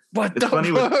what the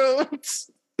funny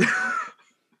words?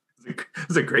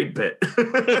 It's a great bit.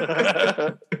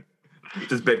 Keep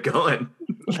this bit going.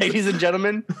 Ladies and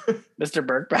gentlemen, Mr.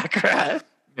 Burt Bacharach.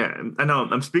 Yeah, I know.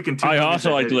 I'm speaking to. I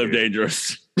also like to live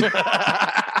dangerous. All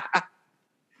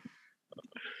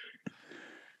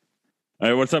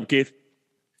right, what's up, Keith?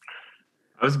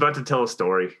 I was about to tell a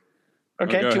story.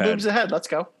 Okay, 2 movies ahead. Let's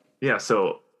go. Yeah,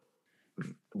 so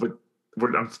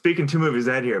I'm speaking 2 movies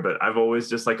ahead here, but I've always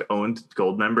just like owned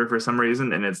Goldmember for some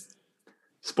reason, and it's,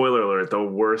 spoiler alert, the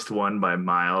worst one by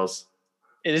miles.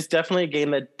 It is definitely a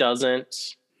game that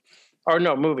doesn't. Or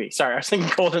no, movie. Sorry, I was thinking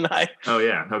GoldenEye. Oh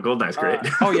yeah, no, GoldenEye's great.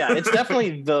 It's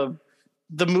definitely the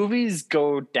movies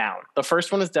go down. The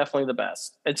first one is definitely the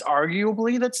best. It's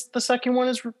arguably that's the second one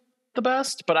is the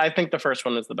best, but I think the first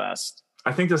one is the best.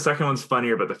 I think the second one's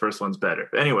funnier, but the first one's better.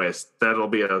 Anyways, that'll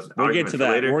be we'll get to that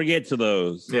later. We'll get to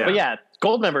those. Yeah. But yeah,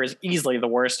 Goldmember is easily the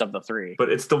worst of the 3. But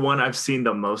it's the one I've seen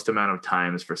the most amount of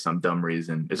times for some dumb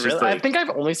reason. It's really? just like, I think I've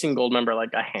only seen Goldmember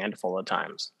like a handful of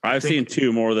times. I've seen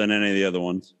 2 more than any of the other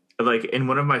ones. Like in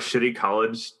one of my shitty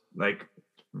college like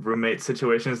roommate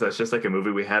situations, that's just like a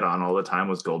movie we had on all the time,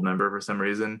 was Goldmember for some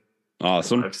reason.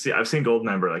 Awesome. I've seen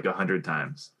Goldmember like 100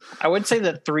 times. I would say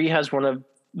that 3 has one of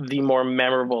the more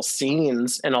memorable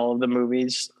scenes in all of the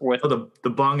movies. With the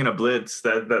bong and a blitz,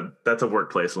 that's a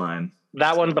workplace line.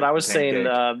 That one, but I was saying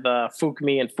the "fuck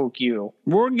me" and "fuck you."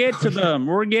 We'll get to them.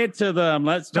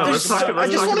 Let's talk. I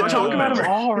just want to talk about them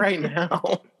all right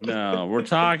now. No, we're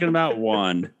talking about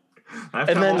one. I've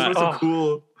And got then- all sorts of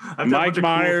cool. I've got a Mike bunch of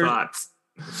Myers- cool thoughts.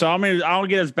 So I'll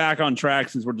get us back on track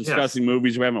since we're discussing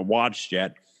movies we haven't watched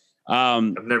yet. I've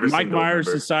never Mike seen Myers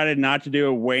Goldmember. decided not to do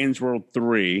a Wayne's World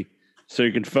 3 so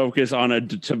he could focus on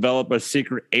develop a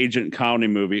secret agent comedy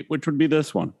movie, which would be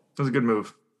this one. It was a good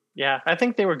move. Yeah, I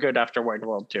think they were good after Wayne's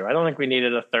World 2. I don't think we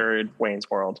needed a third Wayne's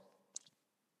World.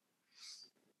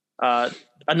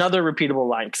 Another repeatable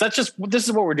line, because this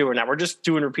is what we're doing now. We're just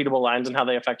doing repeatable lines and how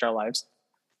they affect our lives.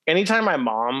 Anytime my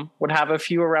mom would have a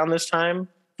few around this time,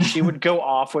 she would go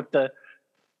off with the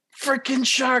freaking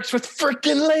sharks with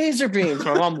freaking laser beams.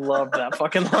 My mom loved that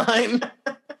fucking line.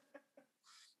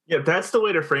 Yeah, that's the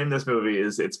way to frame this movie,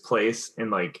 is its place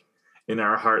in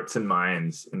our hearts and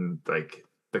minds and like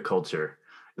the culture.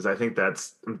 Because I think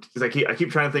that's because I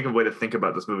keep trying to think of a way to think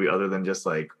about this movie other than just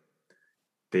like,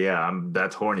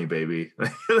 that's horny, baby.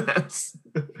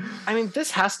 I mean,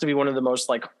 this has to be one of the most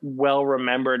like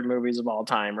well-remembered movies of all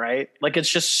time, right? Like, it's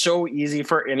just so easy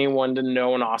for anyone to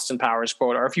know an Austin Powers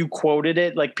quote, or if you quoted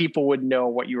it, like people would know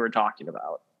what you were talking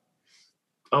about.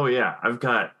 Oh yeah,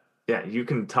 you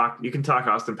can talk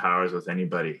Austin Powers with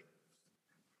anybody.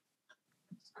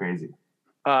 It's crazy.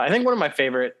 I think one of my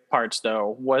favorite parts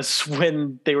though was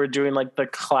when they were doing like the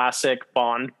classic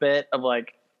Bond bit of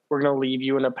like, we're going to leave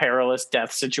you in a perilous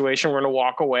death situation. We're going to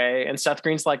walk away. And Seth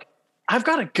Green's like, I've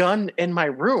got a gun in my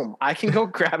room. I can go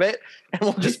grab it and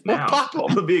we'll pop them.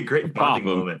 It'll be a great bonding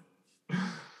moment.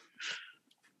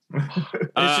 It's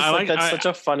just that's such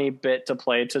a funny bit to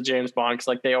play to James Bond, because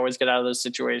like they always get out of those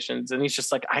situations and he's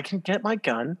just like, I can get my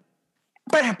gun.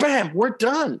 Bam, bam, we're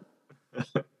done.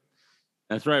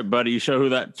 That's right, buddy. You show who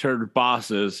that turd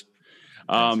boss is.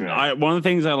 Right. One of the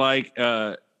things I like,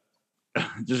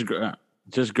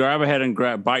 just grab ahead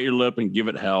and bite your lip and give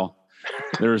it hell.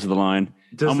 There's the line.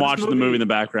 I'm watching the movie in the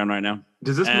background right now.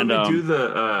 Does this movie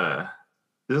does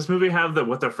this movie have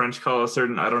what the French call a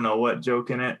certain I don't know what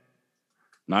joke in it?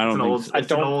 I don't think so.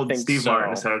 It's an old Steve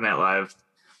Martin Saturday Night Live.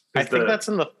 I think that's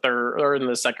in the third or in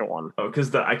the second one. Oh,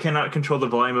 because I cannot control the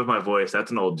volume of my voice.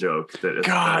 That's an old joke.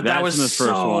 God, that was in the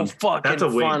first one. Fucking that's a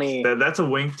wink. funny. That's a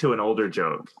wink to an older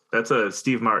joke. That's a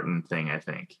Steve Martin thing, I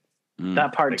think.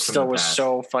 That part still was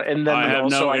so fun. And then I have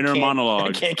also no inner monologue.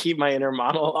 I can't keep my inner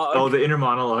monologue. Oh, the inner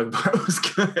monologue part was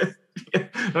good. Yeah.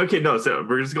 Okay, no, so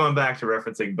we're just going back to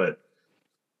referencing, but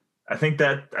I think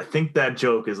that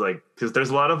joke is like, because there's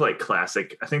a lot of like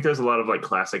classic. I think there's a lot of like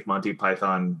classic Monty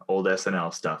Python, old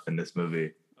SNL stuff in this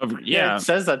movie. Yeah, it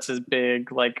says that's his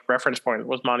big like reference point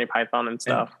was Monty Python and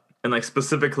stuff. And like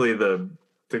specifically the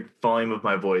volume of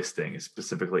my voice thing is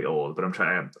specifically old, but I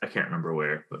can't remember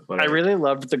where. But whatever. I really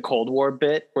loved the Cold War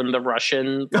bit when the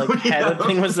Russian head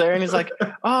thing was there, and he's like,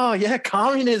 "Oh yeah,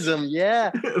 communism,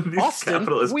 yeah, Austin,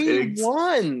 we pigs.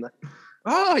 won.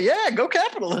 Oh yeah, go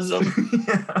capitalism."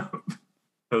 Yeah.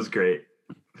 That was great.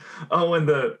 Oh, and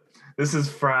this is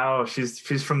Frau.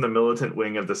 She's from the militant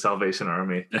wing of the Salvation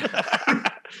Army.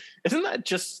 Isn't that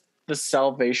just the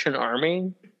Salvation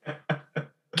Army?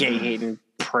 Gay hating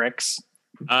pricks.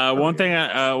 One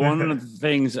of the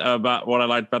things about what I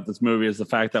liked about this movie is the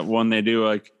fact that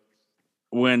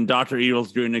when Dr.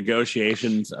 Evil's doing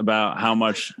negotiations about how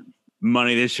much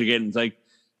money they should get, it's like,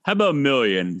 how about $1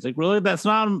 million? It's like, really? That's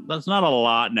not a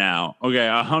lot now. Okay,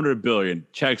 $100 billion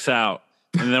checks out.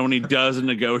 And then when he does a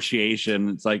negotiation,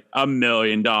 it's like $1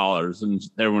 million, and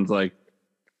everyone's like,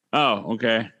 "Oh,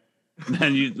 okay." And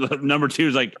then number 2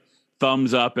 is like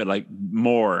thumbs up at like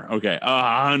more. Okay,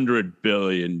 $100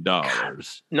 billion.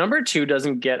 Number 2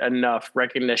 doesn't get enough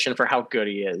recognition for how good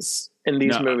he is in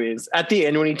these movies. At the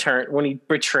end, when he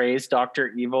betrays Dr.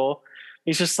 Evil,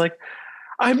 he's just like,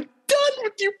 "I'm done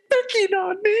with you picking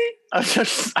on me." I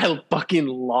fucking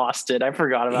lost it. I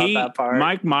forgot about that part.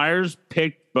 Mike Myers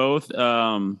picked both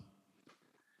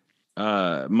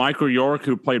Michael York,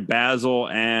 who played Basil,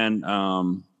 and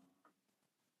oh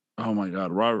my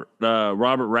God,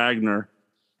 Robert Ragnar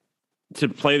to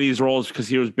play these roles because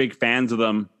he was big fans of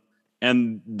them,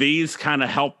 and these kind of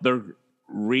helped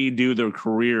redo their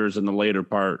careers in the later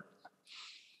part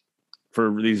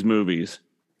for these movies.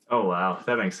 Oh wow,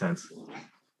 that makes sense.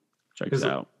 Check it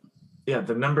out. Yeah,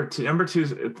 the number two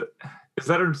is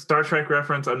that a Star Trek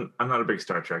reference? I'm not a big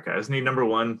Star Trek guy. Isn't he number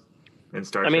 1 in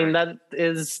Star Trek? I mean, that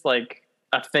is like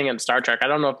a thing in Star Trek. I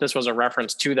don't know if this was a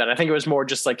reference to that. I think it was more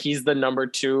just like he's the number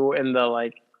 2 in the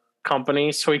like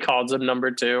company, so he calls him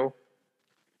number 2.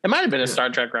 It might have been a Star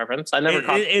Trek reference. I never.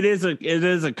 It is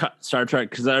a Star Trek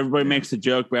because everybody makes a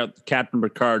joke about Captain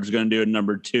Picard's going to do a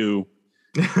number 2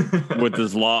 with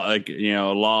his log,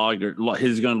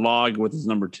 he's going to log with his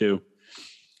number 2.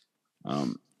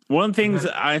 One of the things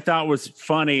that I thought was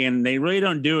funny, and they really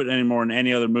don't do it anymore in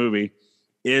any other movie,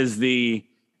 is the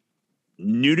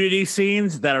nudity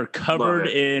scenes that are covered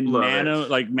in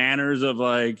manners of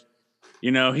like,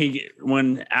 you know,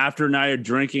 when after a night of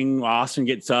drinking, Austin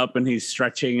gets up and he's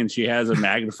stretching and she has a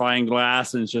magnifying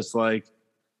glass and it's just like,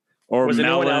 or was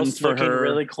anyone else for looking her.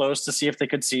 really close to see if they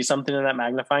could see something in that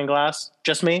magnifying glass?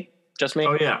 Just me?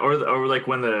 Oh yeah, or like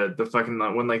when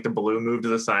when like the balloon moved to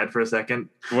the side for a second.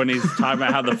 When he's talking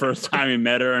about how the first time he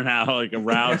met her and how like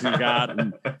aroused he got.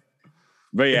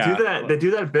 But yeah, they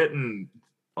do that bit in.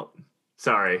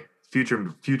 Sorry,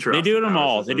 future. They do them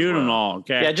all. They do them all.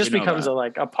 Okay. Yeah, it just becomes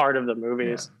a part of the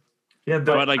movies. Yeah,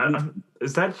 but like,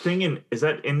 is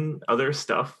that in other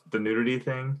stuff? The nudity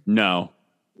thing? No.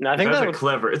 No, I think that's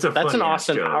clever. That's an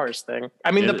Austin joke. Powers thing.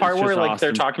 I mean, the part where like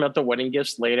they're talking about the wedding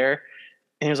gifts later.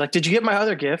 And he was like, "Did you get my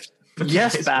other gift?"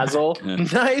 Yes, nice Basil.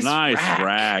 Nice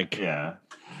rack. Yeah.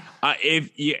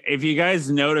 If you guys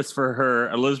notice, for her,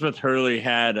 Elizabeth Hurley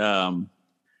had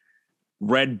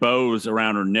red bows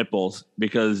around her nipples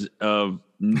because of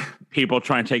people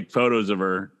trying to take photos of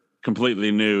her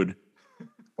completely nude.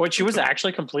 Wait, she was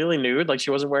actually completely nude? Like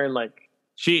she wasn't wearing like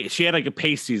she had like a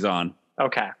pasties on.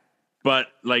 Okay. But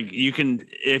like you can,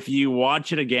 if you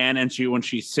watch it again, and when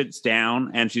she sits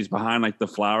down and she's behind like the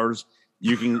flowers,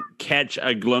 you can catch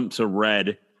a glimpse of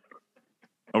red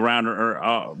around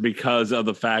her because of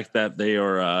the fact that they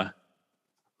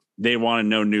wanted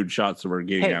no nude shots of her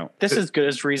getting out. This is good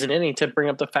as reason any to bring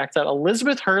up the fact that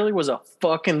Elizabeth Hurley was a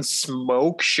fucking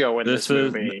smoke show in this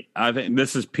movie. I think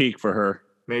this is peak for her.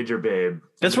 Major babe.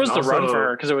 This was the run for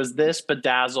her because it was this,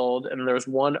 Bedazzled, and there was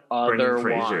one other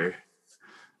one.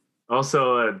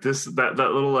 Also, that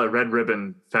little red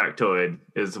ribbon factoid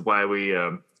is why we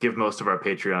give most of our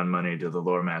Patreon money to the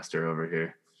lore master over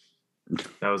here.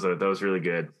 That was really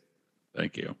good.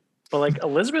 Thank you. But like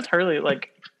Elizabeth Hurley,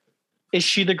 like, is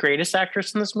she the greatest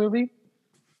actress in this movie?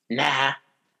 Nah.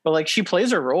 But like she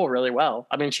plays her role really well.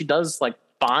 I mean, she does like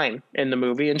fine in the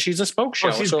movie, and she's a spoke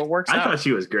show, so it works out. I thought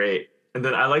she was great. And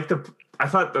then I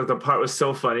thought that the part was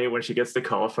so funny when she gets the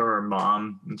call from her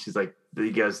mom and she's like,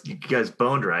 you guys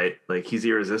boned, right? Like he's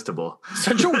irresistible.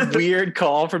 Such a weird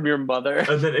call from your mother.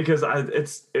 And then because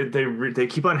they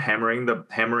keep on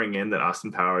hammering in that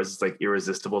Austin Powers is like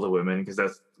irresistible to women, because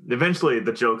that's eventually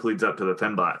the joke leads up to the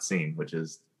Fembot scene, which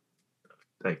is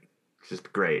like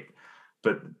just great.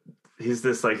 But he's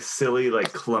this like silly,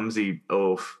 like clumsy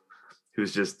oaf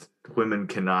who's just women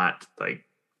cannot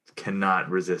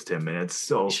resist him, and it's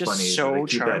so funny to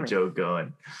keep that joke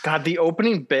going. God, the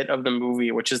opening bit of the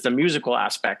movie, which is the musical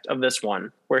aspect of this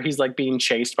one, where he's like being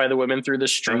chased by the women through the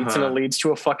streets and it leads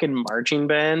to a fucking marching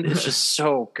band, it's just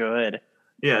so good.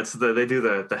 Yeah, it's they do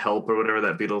the Help or whatever,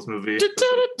 that Beatles movie.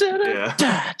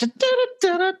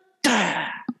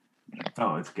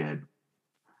 Oh, it's good.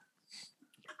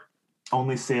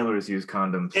 Only sailors use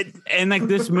condoms. And like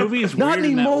this movie is not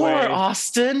weird anymore, in that way.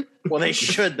 Austin. Well, they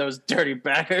should, those dirty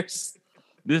baggers.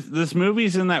 This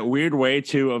movie's in that weird way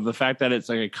too, of the fact that it's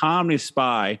like a comedy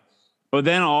spy, but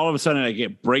then all of a sudden like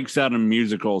it breaks out in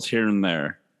musicals here and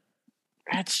there.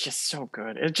 That's just so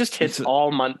good. It just hits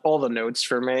all the notes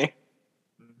for me.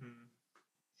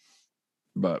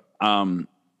 But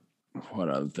what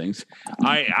other things?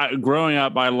 I growing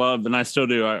up, I loved, and I still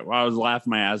do. I was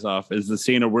laughing my ass off. Is the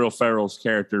scene of Will Ferrell's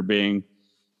character being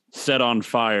set on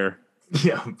fire?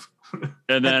 Yeah,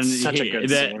 and then such a good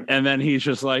scene. And then he's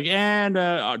just like, and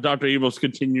Dr. Evil's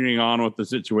continuing on with the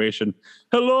situation.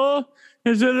 Hello,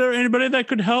 is there anybody that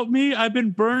could help me? I've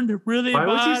been burned really bad.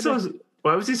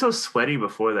 Why was he so sweaty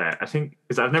before that? I think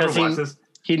because I've never watched this.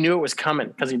 He knew it was coming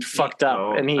because he'd fucked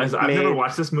up, and I've never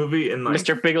watched this movie. And like,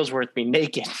 Mr. Bigglesworth be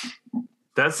naked.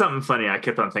 That's something funny I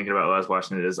kept on thinking about while I was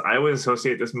watching it. Is I always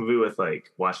associate this movie with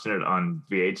like watching it on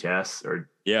VHS or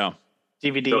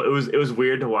DVD. So it was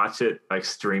weird to watch it like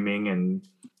streaming and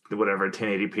whatever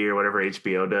 1080p or whatever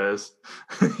HBO does.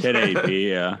 1080p,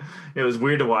 yeah. It was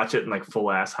weird to watch it in like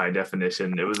full ass high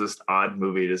definition. It was this odd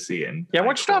movie to see in. Yeah, I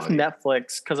watched it off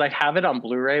Netflix because I have it on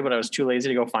Blu-ray, but I was too lazy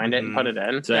to go find it and put it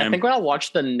in. I think I'll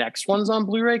watch the next ones on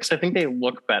Blu-ray because I think they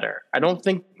look better. I don't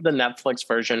think the Netflix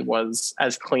version was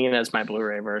as clean as my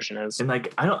Blu-ray version is. And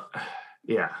like I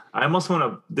almost want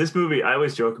to. This movie, I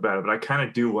always joke about it, but I kind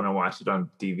of do want to watch it on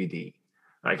DVD.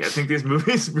 Like, I think these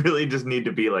movies really just need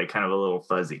to be like kind of a little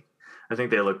fuzzy. I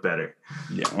think they look better.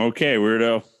 Yeah. Okay,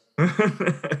 weirdo.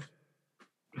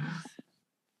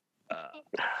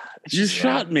 You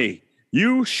shot me.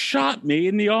 You shot me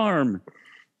in the arm.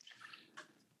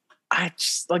 I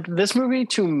just like this movie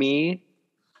to me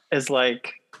is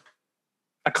like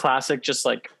a classic. Just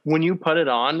like when you put it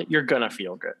on, you're gonna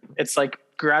feel good. It's like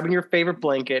grabbing your favorite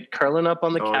blanket, curling up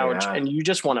on the couch, and you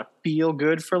just want to feel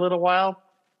good for a little while.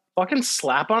 fucking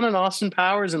slap on an Austin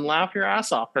Powers and laugh your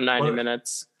ass off for 90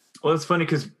 minutes. Well, it's funny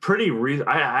because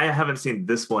I haven't seen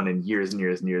this one in years and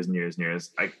years and years and years and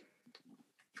years.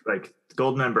 Like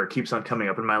Goldmember keeps on coming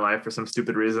up in my life for some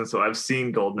stupid reason, so I've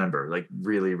seen Goldmember like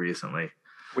really recently.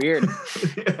 Weird.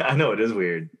 I know, it is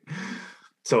weird.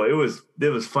 So it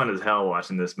was fun as hell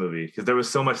watching this movie because there was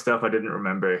so much stuff I didn't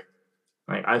remember.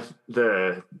 Like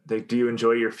do you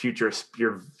enjoy your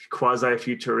quasi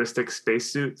futuristic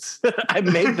spacesuits? I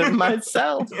made them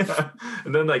myself. Yeah.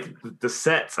 And then like the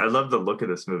sets, I love the look of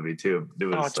this movie too.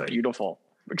 It's like, beautiful,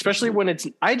 especially when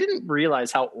I didn't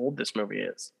realize how old this movie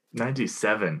is.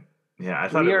 97. Yeah, I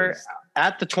thought we are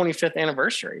at the 25th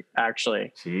anniversary.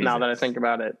 Actually, Jesus. Now that I think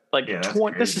about it, like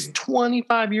this is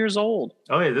 25 years old.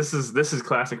 Oh yeah, this is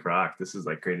classic rock. This is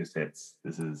like greatest hits.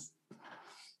 This is.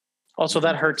 Also,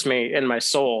 that hurts me in my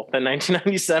soul that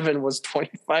 1997 was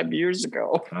 25 years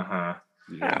ago. Uh-huh.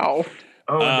 Yeah. Ow.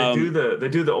 Oh, they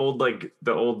do the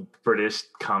old British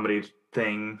comedy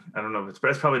thing. I don't know if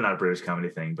it's probably not a British comedy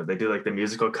thing, but they do like the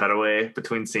musical cutaway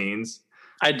between scenes.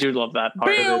 I do love that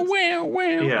part. Yeah,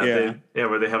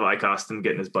 where they have Ike Austin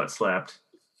getting his butt slapped.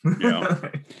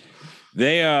 Yeah.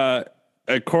 They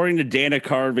according to Dana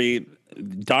Carvey,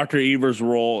 Dr. Evers'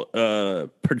 role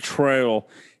portrayal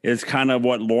is kind of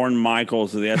what Lorne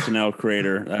Michaels, the SNL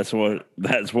creator. That's what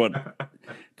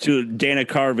to Dana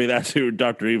Carvey. That's who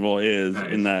Dr. Evil is.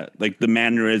 Nice. In that, like the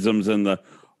mannerisms and the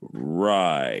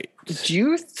right. Do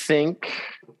you think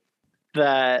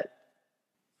that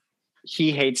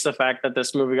he hates the fact that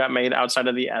this movie got made outside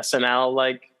of the SNL?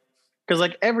 Like, because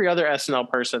like every other SNL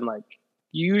person, like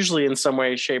usually in some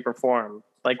way, shape, or form,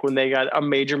 like when they got a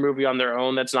major movie on their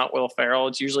own that's not Will Ferrell,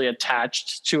 it's usually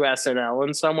attached to SNL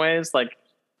in some ways. Like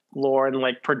Lauren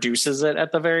like produces it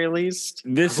at the very least.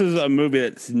 This is a movie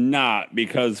that's not,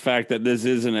 because the fact that this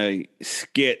isn't a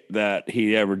skit that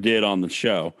he ever did on the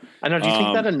show. I know. Do you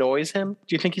think that annoys him?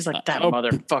 Do you think he's like that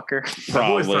motherfucker? I've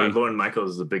always thought Lorne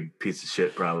Michaels is a big piece of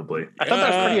shit. Probably. I thought that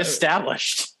was pretty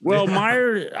established. Well,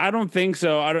 Meyer, I don't think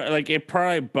so. I don't like it.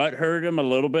 Probably butthurt him a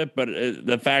little bit, but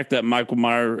the fact that Mike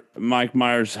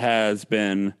Myers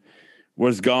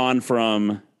was gone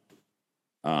from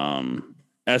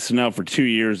SNL for 2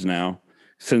 years now,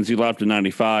 since he left in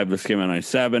 95. This came out in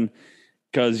 97.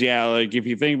 Because, like if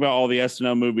you think about all the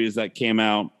SNL movies that came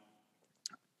out,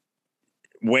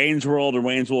 Wayne's World or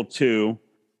Wayne's World 2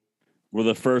 were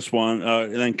the first one,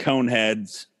 and then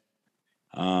Coneheads.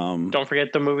 Don't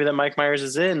forget the movie that Mike Myers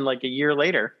is in like a year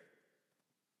later.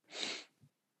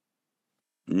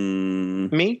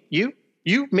 Me, you,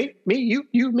 me,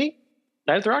 you, me.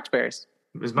 Night at the Roxbury's.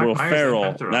 Will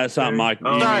Ferrell. That's not Mike.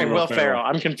 Oh, sorry, Will Ferrell.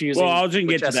 I'm confusing. Well, I'll just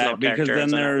get to that because then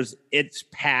there's It's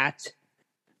Pat.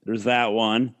 There's that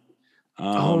one.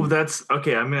 That's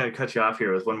okay. I'm going to cut you off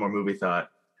here with one more movie thought.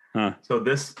 Huh. So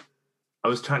I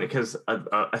was trying to, because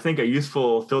I think a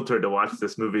useful filter to watch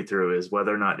this movie through is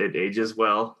whether or not it ages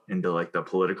well into like the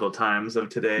political times of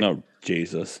today. No,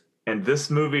 Jesus. And this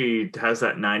movie has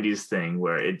that 90s thing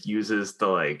where it uses the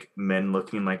like men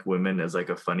looking like women as like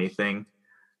a funny thing.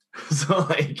 So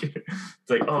like it's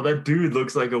like, oh, that dude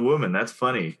looks like a woman. That's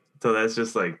funny. So that's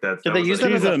just like that. Did they use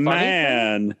that as a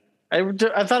man?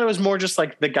 I thought it was more just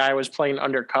like the guy was playing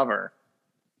undercover.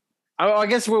 I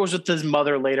guess it was with his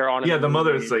mother later on. Yeah, the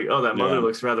mother is like, oh, that mother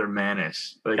looks rather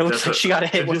mannish. Like, it looks like she got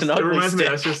hit with an ugly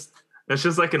stick. That's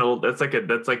just like an old. That's like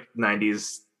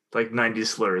 90s. Like 90s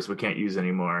slurs we can't use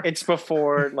anymore. It's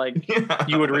before like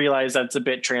you would realize that's a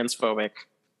bit transphobic.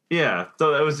 Yeah,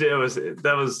 so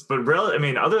but really, I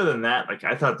mean, other than that, like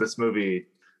I thought this movie,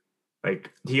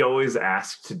 like he always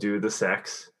asked to do the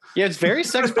sex. Yeah, it's very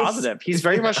sex positive. He's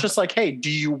very much just like, hey, do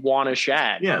you want to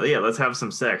shag? Yeah, let's have some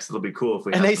sex. It'll be cool if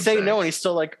we. And they say sex. no, and he's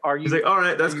still like, are you? He's like, all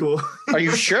right, that's cool. Are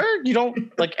you sure you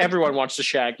don't like? Everyone wants to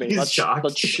shag me. He's shocked.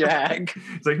 Let's shag.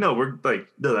 It's like, no, we're like,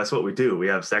 no, that's what we do. We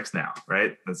have sex now,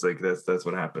 right? It's like that's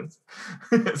what happens.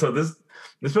 So this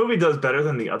movie does better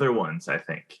than the other ones, I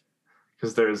think,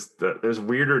 because there's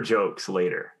weirder jokes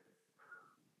later.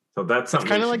 So that's something.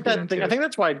 It's kind of like that thing. I think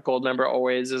that's why Goldmember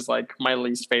always is like my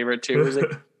least favorite too. Is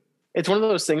like, it's one of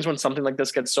those things when something like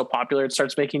this gets so popular, it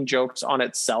starts making jokes on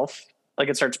itself. Like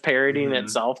it starts parodying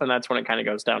itself, and that's when it kind of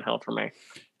goes downhill for me.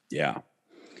 Yeah.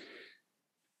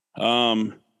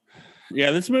 Yeah,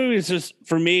 this movie is just,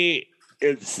 for me,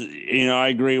 it's, I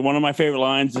agree. One of my favorite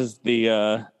lines is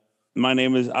my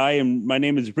name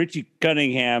is Richie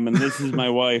Cunningham, and this is my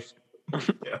wife,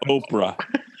 Oprah.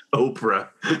 Oprah.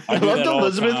 I loved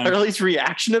Elizabeth Hurley's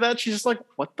reaction to that. She's just like,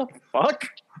 what the fuck?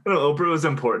 Oprah was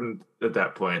important at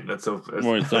that point. That's so.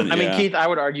 I mean, Keith, I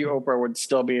would argue Oprah would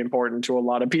still be important to a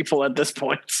lot of people at this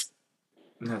point.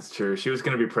 That's true. She was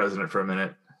going to be president for a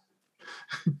minute.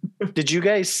 Did you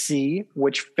guys see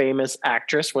which famous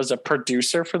actress was a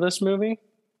producer for this movie?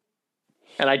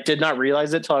 And I did not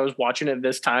realize it till I was watching it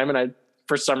this time, and I,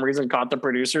 for some reason, caught the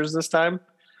producers this time.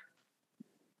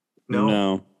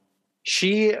 No.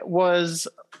 She was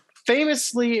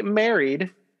famously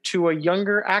married to a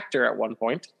younger actor at one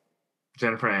point.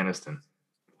 Jennifer Aniston.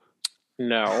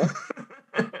 No.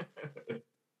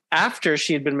 After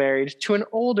she had been married to an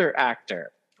older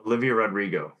actor. Olivia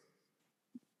Rodrigo.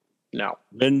 No.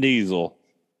 Vin Diesel.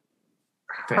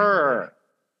 Her.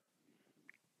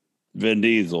 Vin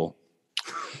Diesel.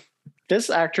 This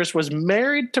actress was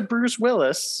married to Bruce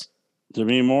Willis.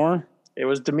 Demi Moore? It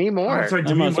was Demi Moore. Oh, sorry, Who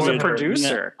Demi was Moore. a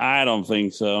producer. I don't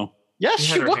think so. Yes, She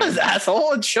she had her was, hand.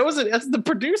 asshole. It shows it as the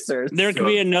producer. There could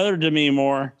be another Demi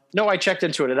Moore. No, I checked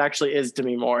into it. It actually is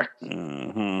Demi Moore.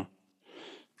 Uh-huh.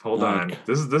 Hold on.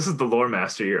 This is the lore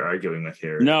master you're arguing with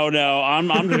here. No, I'm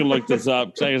just gonna look this up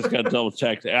because I just got to double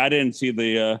check. I didn't see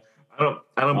the. I don't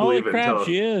Holy believe it crap, until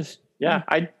she is. Yeah,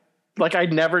 I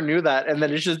never knew that, and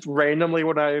then it's just randomly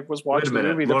when I was watching the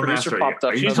minute, movie, the Lord producer Master, popped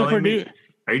up. are you She's a telling me- producer.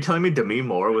 Are you telling me Demi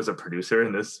Moore was a producer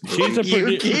in this movie? She's a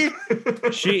producer.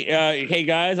 Yuki? She, hey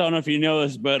guys, I don't know if you know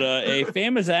this, but a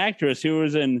famous actress who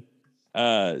was in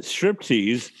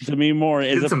Striptease, Demi Moore,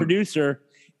 is Did a some- producer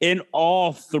in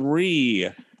all three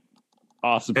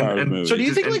Austin And- Powers and- movies. So do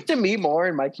you think And- like Demi Moore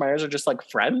and Mike Myers are just like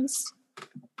friends?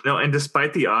 No, and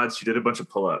despite the odds, she did a bunch of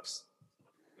pull-ups.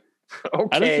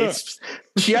 Okay,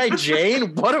 G.I.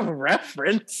 Jane, what a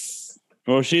reference!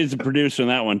 Well, she's a producer in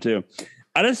that one too.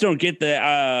 I just don't get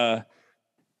the.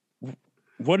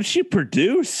 What did she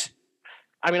produce?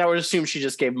 I mean, I would assume she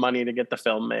just gave money to get the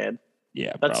film made.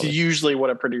 Yeah, That's probably. usually what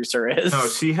a producer is. No,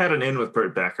 she had an in with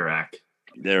Burt Bacharach.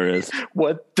 There is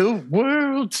What the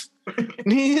world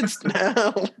needs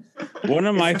now. one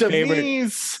of my favorite.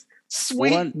 Demi's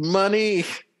sweet One- money.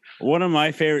 One of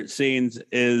my favorite scenes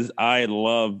is I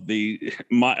love the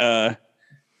Now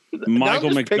Michael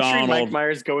I'm just picturing Mike McDonald.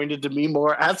 Myers going to Demi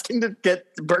Moore asking to get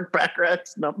Burt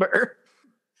Bacharach's number.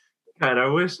 God, I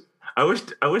wish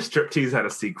Striptease had a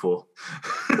sequel.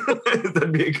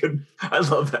 That'd be a good. I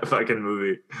love that fucking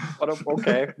movie. What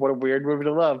a weird movie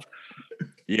to love.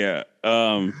 Yeah.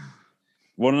 One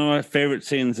of my favorite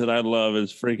scenes that I love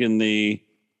is freaking the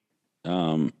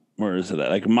where is it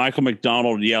at? Like Michael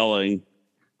McDonald yelling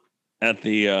at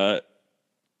the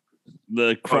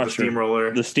crusher,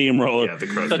 Steamroller. the steamroller. Yeah, the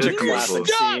crusher. Such a It's classic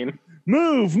beautiful. scene.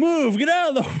 Move, get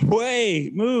out of the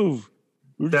way, move.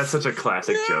 That's such a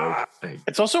classic joke. Like,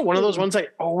 It's also one of those ones I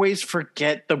always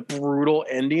forget the brutal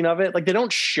ending of it. Like they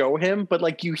don't show him, but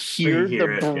like you hear, You hear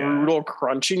the it, yeah. brutal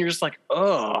crunching. You're just like,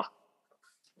 ugh.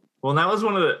 well, that was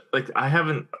one of the like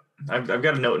I've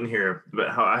got a note in here, but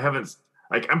how I haven't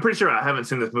like I'm pretty sure I haven't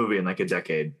seen this movie in like a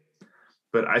decade,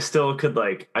 but I still could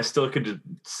just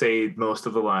say most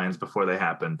of the lines before they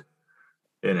happened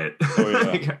in it. Oh, yeah.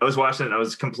 Like, I was watching it, I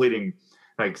was completing.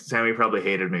 Like Sammy probably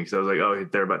hated me because I was like, oh,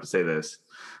 they're about to say this.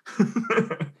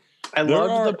 I There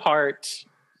loved are- the part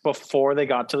before they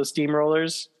got to the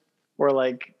steamrollers where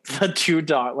like the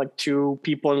two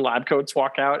people in lab coats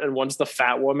walk out and one's the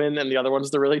fat woman and the other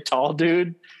one's the really tall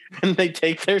dude. And they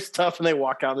take their stuff and they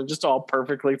walk out and they're just all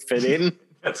perfectly fitting.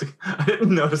 I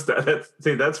didn't notice that.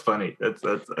 That's funny. That's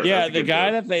Yeah, that's a the good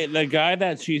guy joke.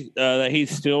 that he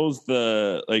steals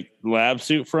the like lab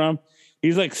suit from,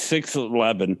 he's like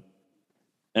 6'11",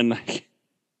 and like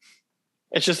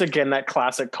It's just, again, that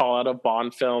classic call out of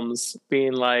Bond films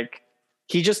being like,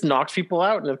 he just knocks people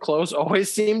out and the clothes always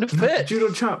seem to fit.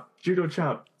 Judo chop.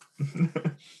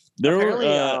 there were.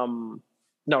 Apparently,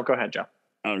 no, go ahead, Joe.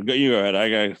 You go ahead. I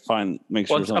gotta make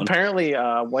sure Well, something. apparently,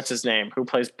 what's his name? Who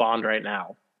plays Bond right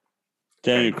now?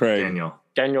 Daniel Craig.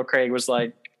 Daniel Craig was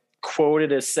like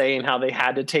quoted as saying how they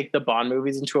had to take the Bond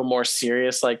movies into a more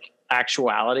serious like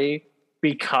actuality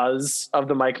because of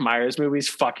the Mike Myers movies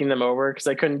fucking them over because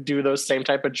they couldn't do those same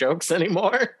type of jokes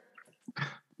anymore.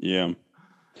 Yeah.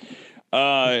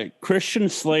 Christian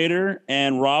Slater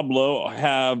and Rob Lowe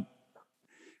have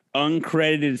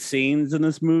uncredited scenes in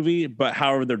this movie, but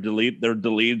however they're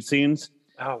deleted scenes.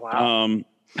 Oh wow.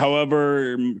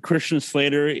 However, Christian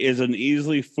Slater is an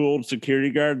easily fooled security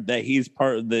guard that he is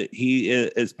part of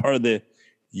the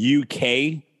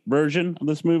UK version of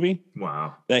this movie.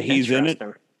 Wow. That he's in it.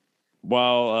 Interesting.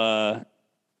 While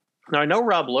Now I know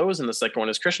Rob Lowe is in the second one.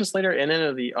 Is Christian Slater in any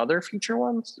of the other future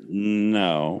ones?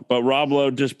 no, but Rob Lowe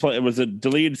it was a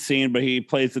deleted scene, but he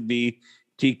plays the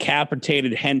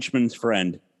decapitated henchman's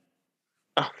friend.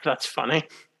 Oh, that's funny.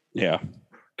 Yeah.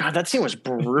 God, that scene was He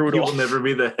brutal. will never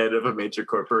be the head of a major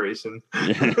corporation.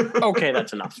 Okay,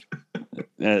 that's enough.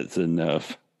 That's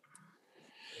enough.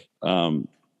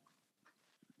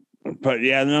 But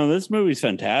yeah, no, this movie's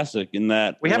fantastic in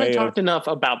that We haven't way talked enough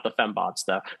about the fembots,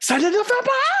 though. Send in the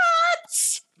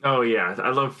fembots! Oh yeah, I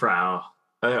love Frau.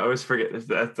 I always forget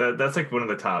that's like one of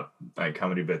the top like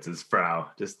comedy bits is Frau,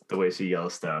 just the way she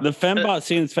yells stuff. the fembot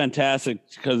scene is fantastic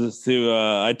because it's to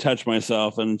I touch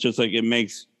myself and just like it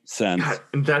makes sense. God,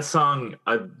 and that song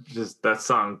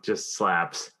just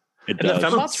slaps. It And the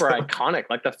does. fembots were iconic.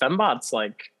 Like the fembots,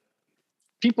 like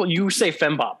people, you say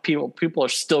fembot, people are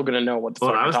still gonna know what the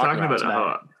Well, fuck I you're was talking talking about.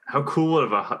 about how cool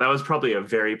of that was probably a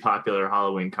very popular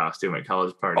Halloween costume at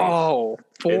college parties. Oh,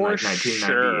 in, for like,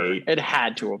 sure, 1998. it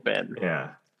had to have been. Yeah.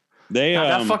 They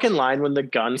That fucking line when the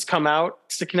guns come out,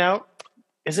 sticking out.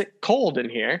 Is it cold in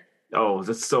here? Oh,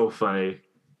 that's so funny.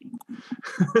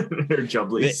 They're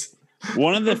jubblies.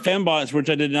 one of the fembots, which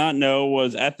I did not know,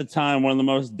 was at the time one of the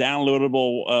most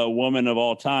downloadable women of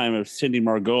all time, of Cindy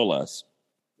Margolis.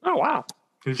 Oh wow!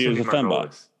 Who's She was Cindy a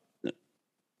fembot. Margolis?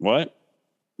 What?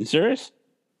 You serious?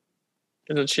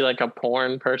 Isn't she like a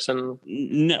porn person?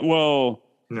 Well,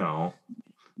 No,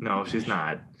 she's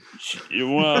not.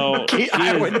 well,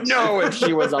 I would know if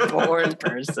she was a porn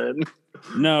person.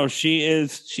 no, she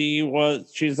is.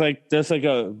 She's like just like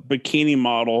a bikini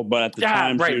model, but at the Yeah,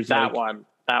 time, she right. was That like, one.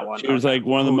 That one. she was like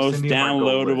one of the most Cindy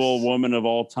downloadable Margolis. women of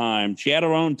all time. She had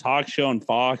her own talk show on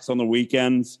Fox on the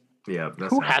weekends. Yeah,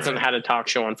 that's Who not hasn't right. had a talk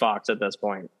show on Fox at this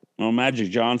point? Well, Magic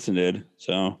Johnson did,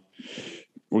 so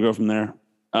we'll go from there.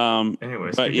 Anyway,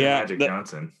 but speaking yeah, of Magic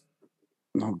Johnson.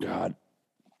 Oh God,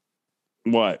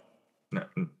 what? No,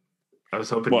 I was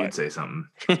hoping What? you'd say something.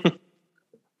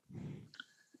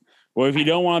 Well, if you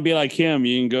don't want to be like him,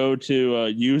 you can go to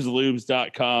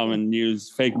uselubes.com and use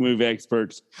fake movie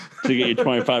experts to get you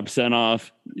 25%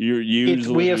 off your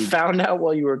used We have lubes. found out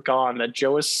while you were gone that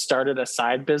Joe has started a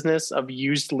side business of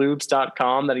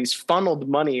usedlubes.com that he's funneled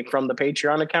money from the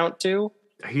Patreon account to.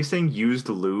 Are you saying used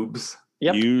lubes?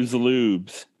 Yep. Use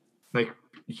lubes. Like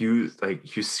you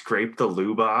scrape the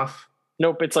lube off?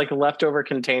 Nope, it's like leftover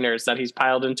containers that he's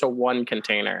piled into one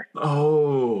container.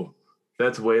 Oh,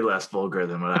 that's way less vulgar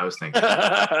than what I was thinking.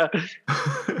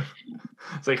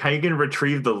 It's like, how you gonna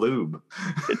retrieve the lube?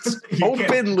 It's You can't-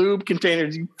 open lube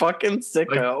containers, you fucking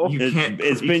sicko. Like,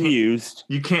 It's been used.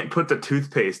 You can't put the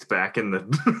toothpaste back in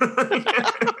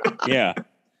the. Yeah,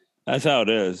 that's how it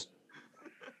is.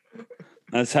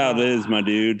 That's how it is, my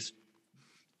dudes.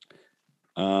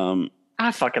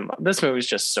 I fucking love this movie's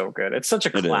just so good. It's such a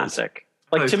It is. classic.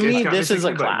 Like It's to me, got this is a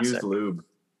thinking about classic. Used lube.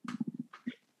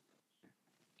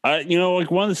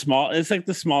 Like one of the small, it's like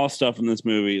the small stuff in this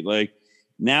movie. Like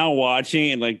now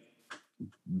watching and like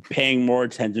paying more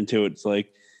attention to it. It's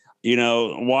like,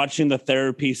 watching the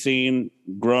therapy scene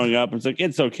growing up, it's like,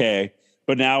 it's okay.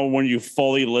 But now when you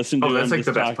fully listen to Oh, him, that's like just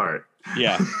the best talk- part.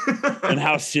 Yeah. And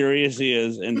how serious he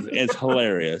is. And it's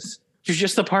hilarious. There's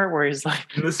just the part where he's like,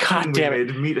 In this God scene, damn we it.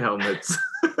 made meat helmets.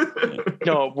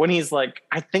 No, when he's like,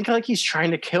 I think like he's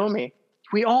trying to kill me.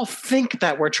 We all think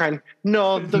that we're trying.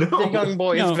 No, the young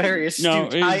boy No, is very astute. no,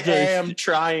 he's I very am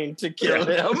trying to kill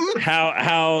him.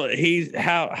 How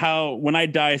when I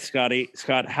die, Scott,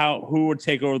 who would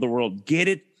take over the world? Get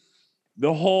it?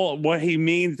 The whole, what he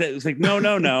means that it's like, no.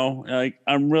 Like,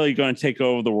 I'm really going to take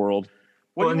over the world.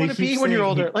 What Well, do you and want to he be keeps when you're saying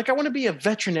older? Like, I want to be a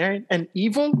veterinarian, an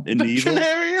evil An evil?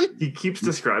 veterinarian. He keeps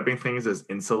describing things as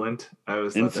insolent. I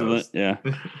always thought that Insolent. was, Yeah.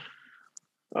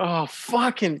 Oh,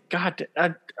 fucking God.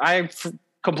 I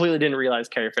completely didn't realize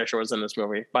Carrie Fisher was in this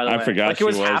movie, by the I way. forgot Like, she it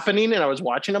was was. happening, and I was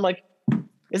watching. I'm like,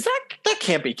 that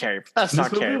can't be Carrie. That's this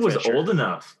not movie Carrie was Fisher. old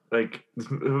enough. Like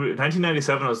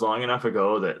 1997 was long enough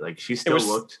ago that like she still was-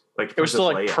 looked like It was still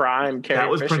like Princess Leia. prime Carrie That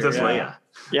was Fisher. Princess yeah. Leia.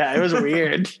 Yeah, it was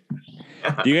weird.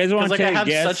 Do you guys want Because to like I take a have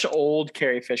guess? such old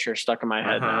Carrie Fisher stuck in my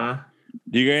head now. Uh-huh.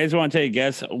 Do you guys want to take a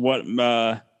guess what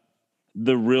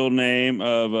the real name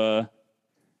of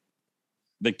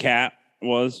the cat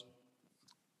was?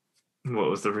 What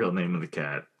was the real name of the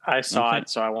cat? I saw Okay. it,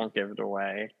 so I won't give it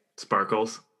away.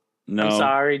 Sparkles. No. I'm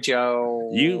sorry,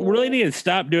 Joe. You really need to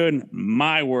stop doing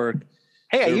my work.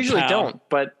 Hey, I Your usually pal. don't,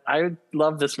 but I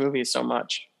love this movie so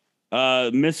much.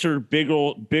 Mr.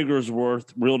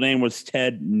 Bigglesworth, real name was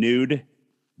Ted Nude.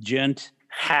 Gent.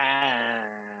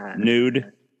 Ha.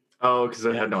 Nude. Oh, because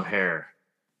it had no hair.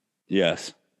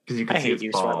 Yes. Because you I could see hate its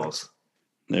you, balls.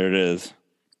 There it is.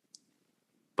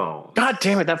 Balls. God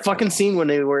damn it! That fucking scene when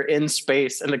they were in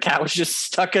space and the cat was just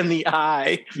stuck in the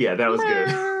eye. Yeah, that was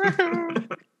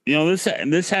good.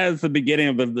 This has the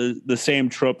beginning of the same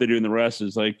trope they do in the rest.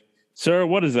 Is like, sir,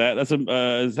 what is that? That's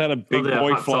is that a big the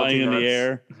boy hot, flying salty in the nuts.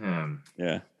 air? Yeah.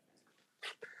 Yeah.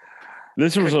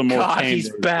 This was a more God, tame he's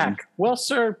version. back. Well,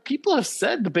 sir, people have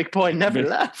said the big boy never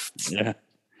left. Yeah.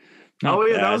 Oh Not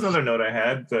yeah, that bad. was another note I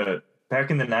had. The back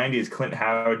in the 90s, Clint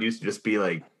Howard used to just be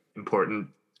like important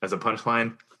as a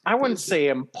punchline. I wouldn't say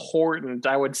important.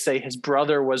 I would say his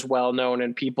brother was well known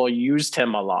and people used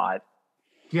him a lot.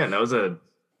 Yeah,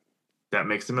 that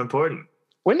makes him important.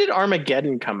 When did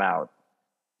Armageddon come out?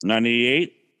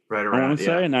 98. Right I around. want to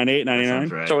say 98, 99.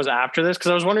 Right. So it was after this?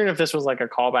 Because I was wondering if this was like a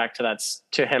callback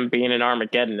to him being in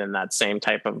Armageddon in that same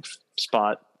type of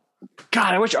spot.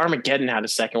 God, I wish Armageddon had a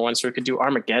second one so we could do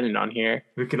Armageddon on here.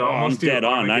 We could almost do dead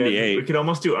on, Armageddon. 98. We could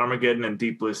almost do Armageddon and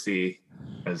Deep Blue Sea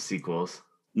as sequels.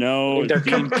 No, They're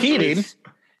competing.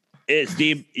 It's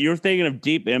deep. You're thinking of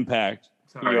Deep Impact.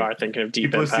 Sorry. You are thinking of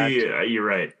Deep Blue Impact. Sea, you're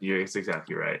right. You're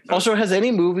exactly right. Also, has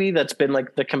any movie that's been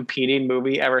like the competing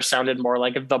movie ever sounded more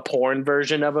like the porn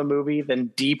version of a movie than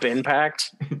Deep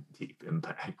Impact? Deep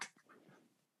Impact.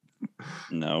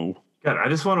 No. God, I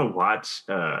just want to watch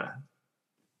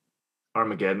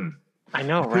Armageddon. I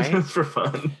know, right? For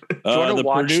fun. Do you want to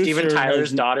watch Steven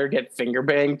Tyler's daughter get finger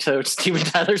banged to Steven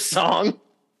Tyler's song?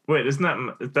 Wait,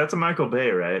 that's a Michael Bay,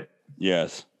 right?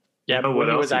 Yes. Yeah, but what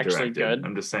he else was he actually directed? good.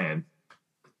 I'm just saying.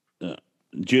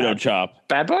 Judo Chop.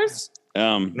 Bad Boys?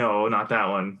 No, not that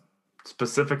one.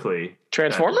 Specifically,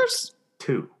 Transformers?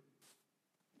 2.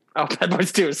 Oh, Bad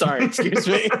Boys 2. Sorry, excuse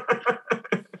me.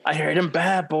 I heard them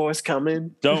bad boys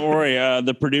coming. Don't worry.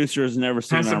 The producer has never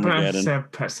seen Armageddon.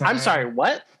 I'm sorry,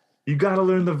 what? You got to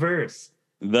learn the verse.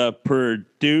 The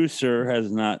producer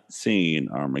has not seen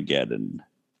Armageddon.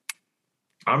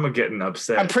 I'm getting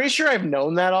upset. I'm pretty sure I've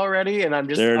known that already, and I'm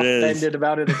just offended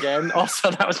about it again. Also,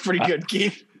 that was pretty good,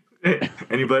 Keith.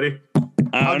 Anybody?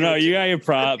 I don't know. You got your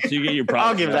props. You get your props.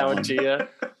 I'll give that one to you.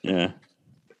 Yeah.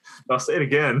 I'll say it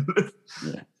again.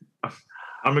 Yeah.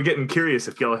 I'm getting curious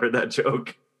if y'all heard that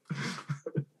joke.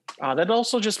 That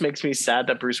also just makes me sad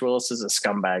that Bruce Willis is a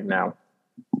scumbag now.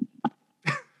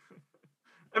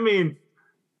 I mean,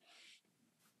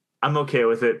 I'm okay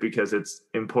with it because it's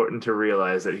important to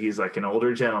realize that he's like an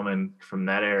older gentleman from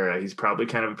that era. He's probably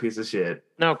kind of a piece of shit.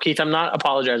 No, Keith, I'm not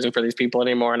apologizing for these people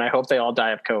anymore, and I hope they all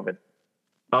die of COVID.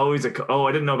 Oh,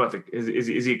 I didn't know about is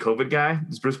he a COVID guy?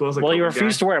 Is Bruce Willis a well, COVID he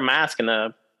refused guy? to wear a mask in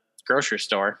a grocery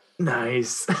store.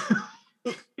 Nice.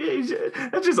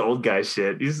 That's just old guy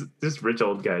shit. He's just rich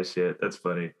old guy shit. That's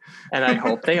funny. And I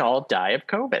hope they all die of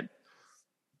COVID.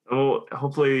 Well,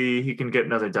 hopefully he can get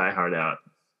another Die Hard out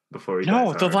before he dies.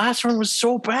 No, the hard. last one was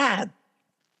so bad.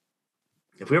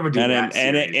 If we ever do that,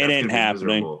 it ain't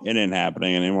happening. It ain't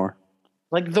happening anymore.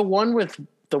 Like the one with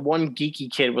the one geeky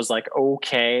kid was like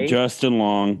okay, Justin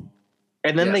Long,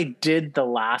 and then they did the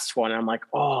last one. And I'm like,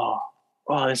 oh,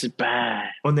 this is bad.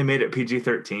 When they made it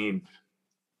PG-13.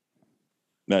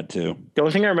 that too. The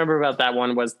only thing I remember about that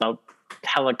one was the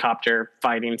helicopter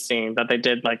fighting scene that they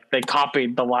did. Like they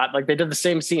copied the lot. Like they did the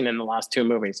same scene in the last 2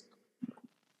 movies.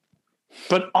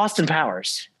 But Austin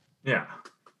Powers. Yeah.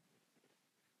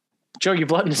 Joe,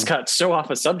 you've let us cut so off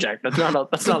a subject. That's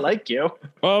not like you.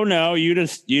 Oh no, you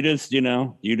guys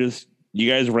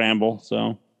ramble.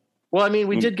 So well, I mean,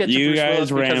 we did get to You Bruce guys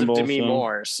Willis because ramble, of Demi so-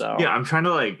 Moore. So Yeah, I'm trying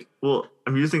to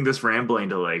I'm using this rambling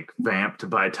to vamp to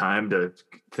buy time to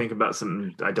think about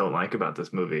something I don't like about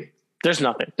this movie. there's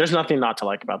nothing not to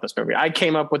like about this movie. I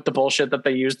came up with the bullshit that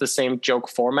they used the same joke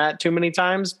format too many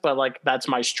times, but that's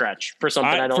my stretch for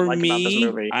something I don't like about this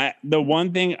movie. The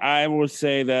one thing I will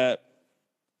say that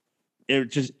it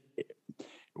just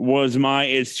was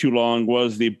it's too long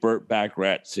was the Burt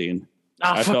Bacharach scene.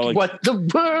 I felt like what the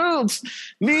world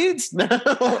needs now.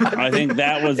 I think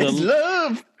that was is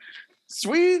love,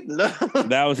 sweet love.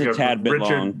 that was a tad bit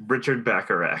long. Richard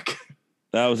Bacharach.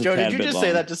 That was a Joe, tad did you bit just long.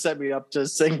 say that to set me up to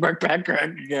sing Burt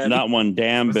Bacharach again? Not one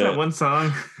damn What's bit. that one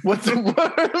song? What the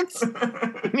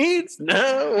world needs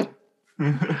now.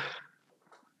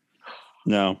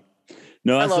 No,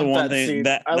 that's the love one that thing scene.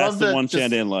 that's love the that one scene I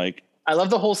didn't like. I love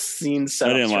the whole scene I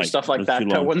didn't setups for like stuff it. like It was that. too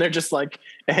Though, long. when they're just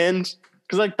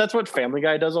because that's what Family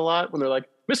Guy does a lot. When they're like,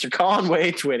 Mr.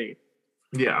 Conway Twitty.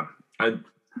 Yeah.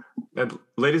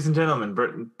 Ladies and gentlemen,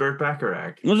 Burt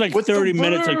Bacharach. It was like What the 30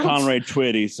 minutes of world Conrad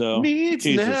Twitty. So needs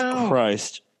Jesus now.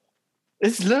 Christ.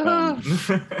 It's love,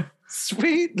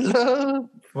 sweet love.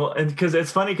 Well, and because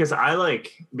it's funny because I've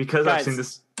Guys. seen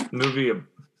this movie.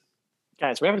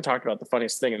 Guys, we haven't talked about the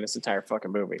funniest thing in this entire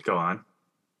fucking movie. Go on.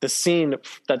 The scene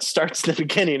that starts in the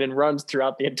beginning and runs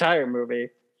throughout the entire movie.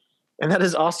 And that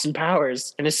is Austin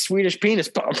Powers and his Swedish penis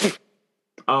pump.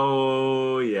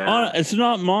 Oh yeah, It's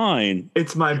not mine.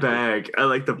 it's my bag. I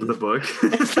like the book.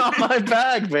 It's not my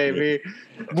bag, baby.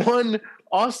 One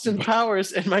Austin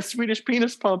Powers and my Swedish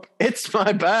penis pump. It's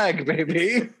my bag,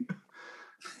 baby.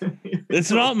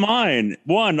 It's not mine.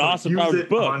 One Austin Use Powers it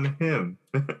book. on him.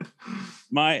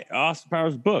 My Austin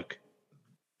Powers book.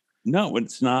 No,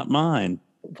 it's not mine.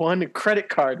 one credit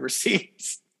card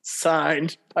receipts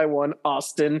signed by one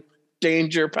Austin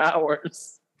Danger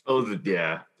Powers. Oh,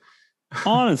 yeah.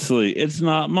 Honestly, it's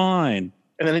not mine.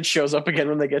 And then it shows up again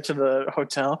when they get to the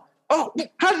hotel. Oh,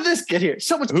 how did this get here?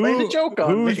 Someone's playing a joke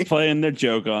on me. Who's playing their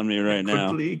joke on me right now?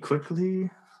 Quickly.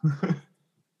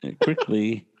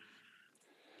 Quickly.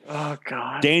 Oh,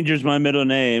 God. Danger's my middle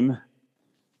name.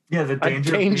 Yeah, the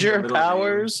Danger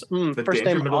Powers. The First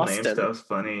Danger name middle Austin. name stuff's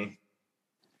funny.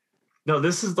 No,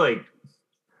 this is like,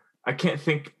 I can't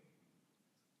think,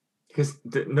 because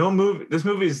this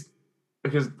movie's,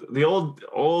 because the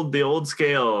old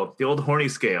scale, the old horny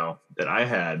scale that I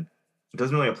had, it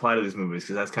doesn't really apply to these movies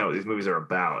because that's kind of what these movies are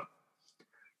about.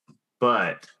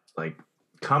 But like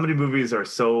comedy movies are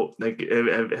so like,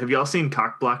 have y'all seen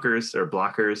Cock Blockers or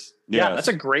Blockers? Yeah, Yes. that's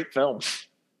a great film.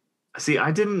 See,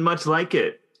 I didn't much like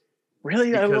it.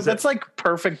 Really? Because That's like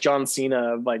perfect John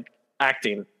Cena like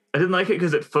acting. I didn't like it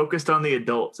because it focused on the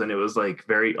adults and it was like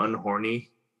very unhorny.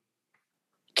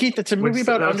 Keith, it's a movie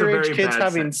about That's a underage very kids bad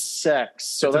having sex.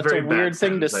 So that's a very bad weird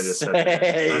thing to sentence I just said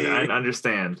say. there. I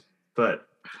understand, but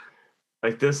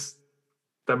like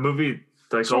that movie,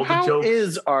 like So all the how jokes.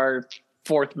 is our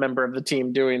fourth member of the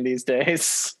team doing these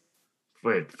days?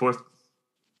 Wait, fourth.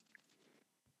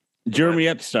 Jeremy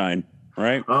Epstein,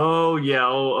 right? Oh yeah.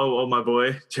 Oh, my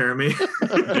boy, Jeremy.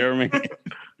 Jeremy.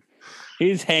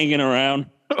 He's hanging around.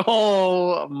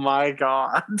 Oh my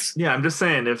God. Yeah, I'm just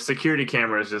saying, if security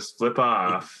cameras just flip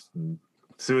off,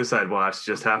 Suicide Watch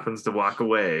just happens to walk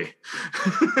away.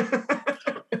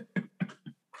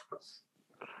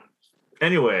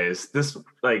 Anyways, this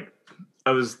like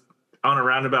I was on a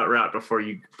roundabout route before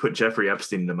you put Jeffrey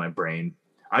Epstein into my brain.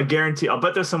 I'll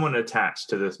bet there's someone attached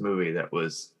to this movie that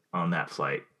was on that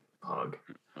flight. Hog.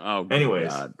 Oh, Anyways.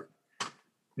 God.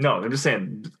 No, I'm just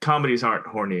saying comedies aren't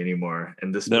horny anymore,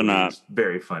 and this They're movie not. is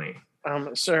very funny.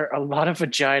 Sir, a lot of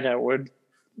vagina would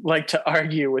like to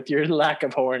argue with your lack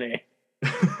of horny.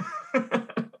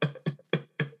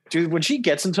 Dude, when she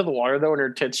gets into the water though, and her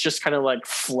tits just kind of like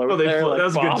float there, like that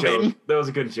was bobbing. a good joke. That was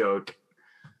a good joke.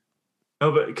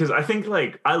 No, but because I think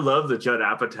like I love the Judd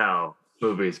Apatow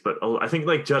movies, but I think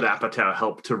like Judd Apatow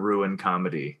helped to ruin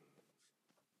comedy.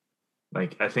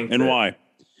 Like I think, And why?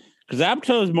 Because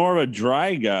Apatow is more of a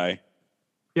dry guy.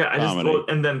 Yeah, Comedy.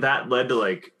 and then that led to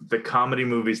like the comedy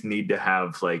movies need to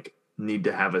have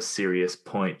a serious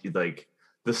point. Like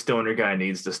the stoner guy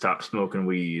needs to stop smoking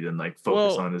weed and like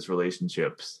focus on his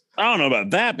relationships. I don't know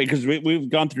about that because we've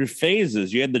gone through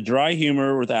phases. You had the dry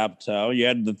humor with Apatow. You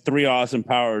had the three Austin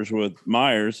Powers with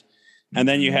Myers. And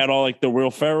then you had all like the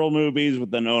Will Ferrell movies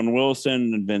with then Owen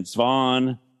Wilson and Vince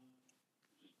Vaughn.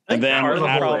 I think And then part of the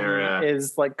Apple problem era.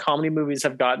 is like comedy movies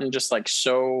have gotten just like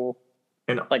so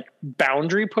And like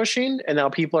boundary pushing, and now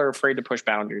people are afraid to push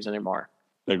boundaries anymore.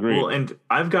 Agreed. well, and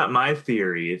I've got my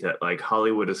theory that like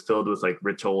Hollywood is filled with like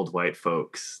rich old white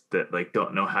folks that like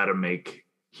don't know how to make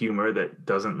humor that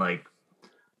doesn't like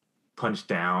punch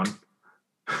down.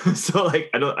 So like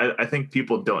I think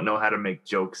people don't know how to make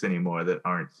jokes anymore that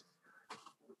aren't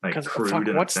like crude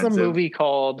and what's offensive. the movie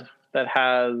called that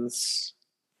has?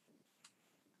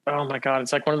 Oh my God!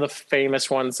 It's like one of the famous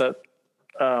ones that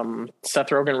Seth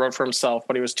Rogen wrote for himself,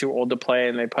 but he was too old to play,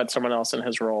 and they put someone else in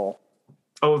his role.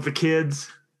 Oh, The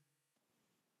Kids.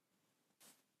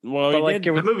 well, But he like did-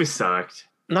 it was That movie sucked.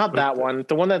 not that one.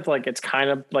 The one that's like it's kind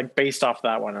of like based off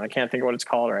that one. And I can't think of what it's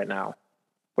called right now.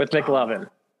 With McLovin,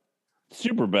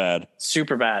 super bad.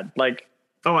 super bad. Like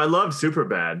Oh, I love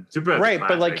Superbad. Superbad, right,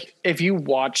 but like if you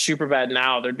watch Superbad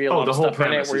now, there'd be a lot the of whole stuff in it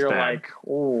premise where is you're bad. like,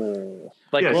 oh,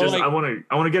 like, yeah, well, just like- I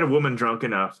want to get a woman drunk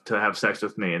enough to have sex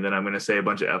with me, and then I'm going to say a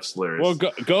bunch of F slurs. Well,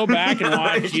 go back and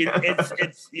watch.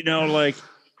 It's like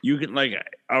you can like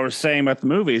I was saying about the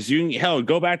movies. You can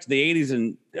go back to the 80s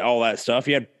and all that stuff.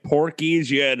 You had Porky's.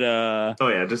 You had oh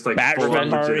yeah, just like Bachelor full-on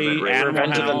Party, legitimate rape. Animal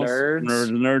Revenge of the House,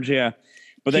 Nerds. Nerds, yeah.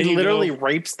 But then he you literally go,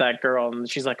 rapes that girl, and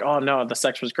she's like, "Oh no, the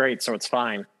sex was great, so it's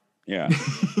fine." yeah.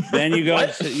 Then you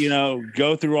go,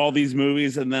 go through all these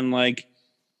movies, and then like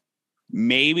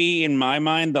maybe in my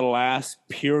mind, the last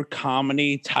pure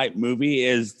comedy type movie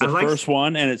is the first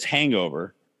one, and it's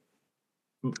Hangover.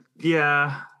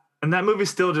 Yeah, and that movie's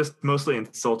still just mostly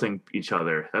insulting each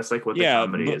other. That's like what the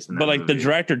comedy is. In that but like the movie.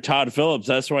 director Todd Phillips,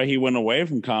 that's why he went away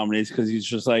from comedies because he's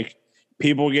just like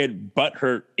people get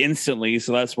butthurt instantly,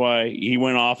 so that's why he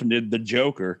went off and did the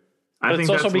Joker. But it's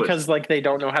also because like they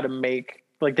don't know how to make,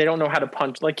 like they don't know how to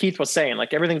punch. Like Keith was saying,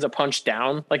 like everything's a punch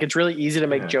down. Like it's really easy to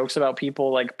make jokes about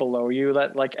people like below you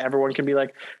that like everyone can be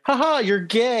like, haha, you're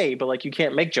gay, but like you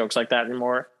can't make jokes like that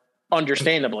anymore.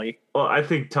 Understandably. Well, I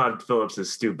think Todd Phillips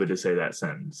is stupid to say that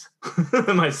sentence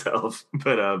myself,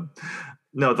 but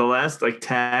No, the last like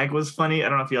Tag was funny. I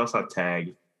don't know if y'all saw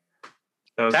Tag.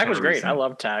 Tag was great. Recent. I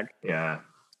love Tag. Yeah.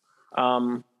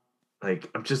 Um, Like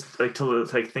I'm just like to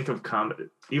like think of comedy,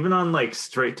 even on like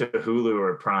straight to Hulu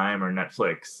or Prime or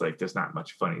Netflix. Like there's not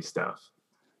much funny stuff.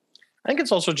 I think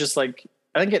it's also just like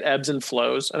I think it ebbs and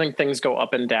flows. I think things go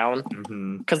up and down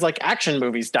because like action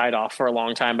movies died off for a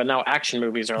long time, but now action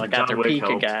movies are like John at their Wick peak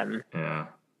helped. again. Yeah.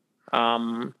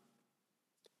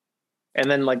 And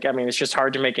then like I mean, it's just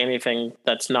hard to make anything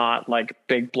that's not like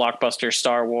big blockbuster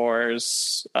Star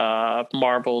Wars,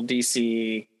 Marvel,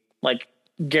 DC, like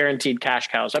guaranteed cash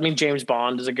cows. I mean, James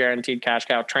Bond is a guaranteed cash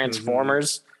cow.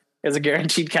 Transformers is a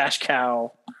guaranteed cash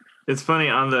cow. It's funny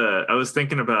I was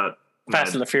thinking about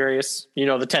Fast and the Furious,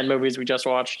 the 10 movies we just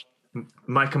watched.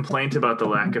 My complaint about the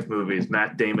lack of movies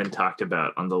Matt Damon talked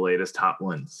about on the latest Hot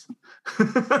Ones,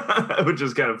 which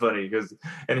is kind of funny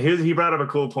and he brought up a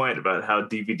cool point about how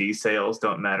DVD sales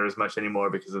don't matter as much anymore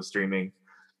because of streaming,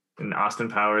 and Austin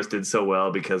Powers did so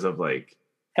well because of like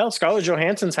hell, Scarlett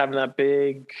Johansson's having that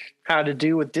big how to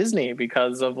do with Disney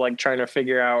because of like trying to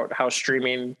figure out how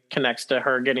streaming connects to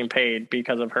her getting paid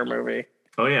because of her movie.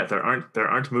 Oh yeah, there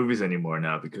aren't movies anymore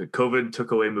now because COVID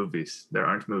took away movies. There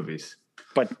aren't movies.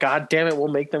 But God damn it, we'll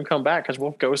make them come back because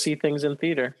we'll go see things in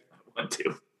theater. I want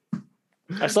to.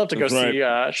 I still have to go see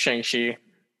Shang-Chi.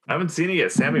 I haven't seen it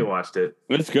yet. Sammy watched it.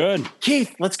 It's good.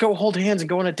 Keith, let's go hold hands and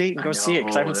go on a date and go see it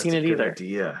because I haven't seen it either.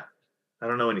 Idea. I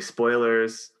don't know any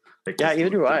spoilers. Like, yeah, either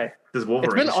do I. Does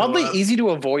Wolverine? It's been oddly easy to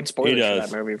avoid spoilers for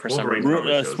that movie for Wolverine some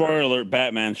reason. Spoiler alert: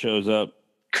 Batman shows up.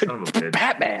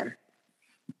 Batman.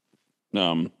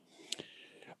 Some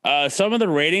of the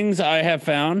ratings I have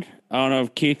found. I don't know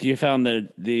if Keith, you found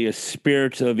the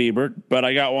Spirits of Ebert, but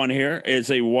I got one here.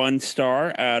 It's a 1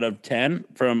 star out of 10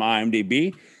 from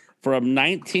IMDb from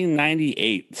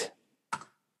 1998.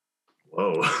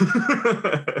 Whoa.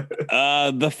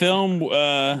 The film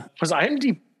was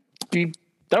IMDb.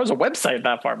 That was a website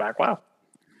that far back. Wow.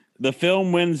 The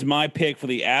film wins my pick for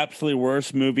the absolutely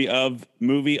worst movie of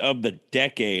the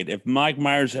decade. If Mike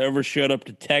Myers ever showed up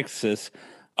to Texas,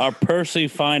 I'll personally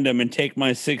find him and take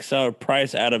my $6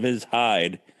 price out of his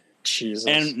hide. Jesus.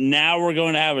 And now we're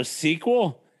going to have a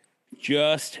sequel?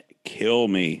 Just kill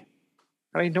me.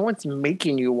 I mean, no one's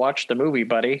making you watch the movie,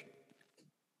 buddy.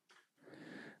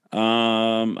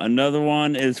 Another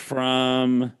one is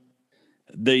from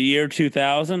the year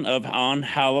 2000 of On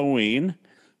Halloween.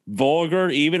 Vulgar,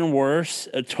 even worse,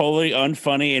 totally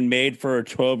unfunny and made for a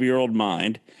 12-year-old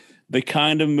mind. The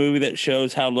kind of movie that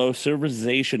shows how low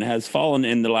civilization has fallen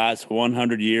in the last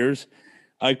 100 years.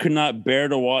 I could not bear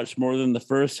to watch more than the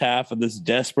first half of this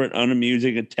desperate,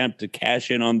 unamusing attempt to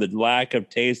cash in on the lack of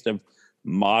taste of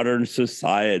modern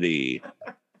society.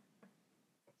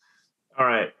 All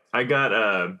right. I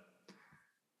got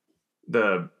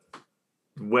the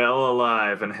well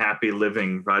alive and happy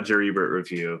living Roger Ebert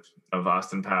review of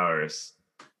Austin Powers.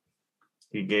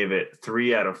 He gave it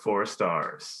 3 out of 4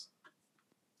 stars.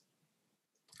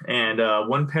 And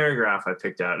one paragraph I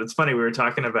picked out. It's funny, we were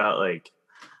talking about like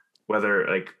whether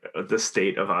like the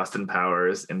state of Austin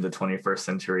Powers in the 21st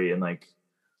century and like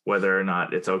whether or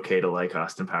not it's okay to like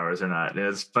Austin Powers or not. And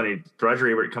it's funny, Roger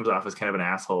Ebert comes off as kind of an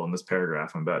asshole in this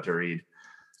paragraph I'm about to read.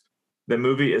 The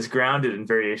movie is grounded in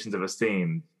variations of a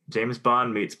theme. James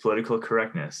Bond meets political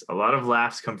correctness. A lot of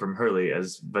laughs come from Hurley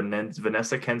as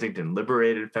Vanessa Kensington,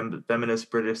 liberated feminist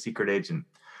British secret agent,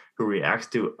 who reacts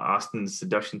to Austin's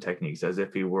seduction techniques as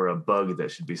if he were a bug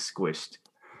that should be squished.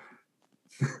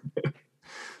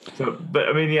 But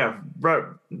I mean, yeah,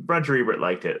 Roger Ebert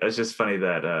liked it. It's just funny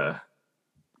that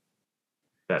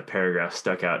that paragraph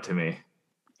stuck out to me.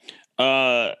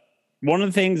 One of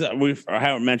the things that I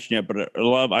haven't mentioned yet, but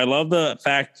I love the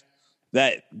fact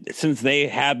that since they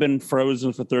have been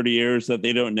frozen for 30 years, that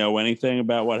they don't know anything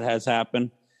about what has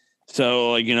happened.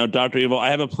 So, like, Dr. Evil, I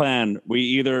have a plan. We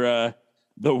either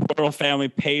the royal family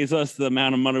pays us the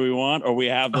amount of money we want, or we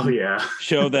have them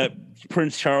show that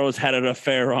Prince Charles had an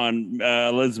affair on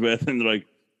Elizabeth, and they're like,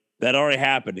 that already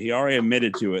happened. He already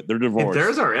admitted to it. They're divorced. If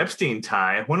there's our Epstein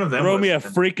tie. One of them. Throw me a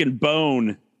freaking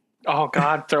bone. Oh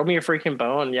God, throw me a freaking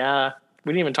bone. Yeah.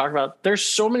 We didn't even talk about, there's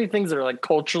so many things that are like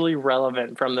culturally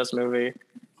relevant from this movie.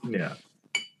 Yeah.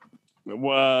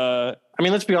 I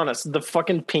mean, let's be honest, the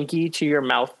fucking pinky to your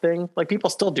mouth thing, like people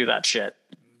still do that shit.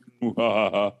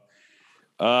 The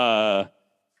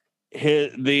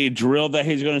drill that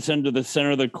he's going to send to the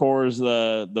center of the core is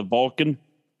the Vulcan.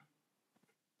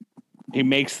 He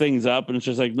makes things up and it's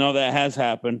just like, no, that has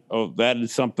happened. Oh, that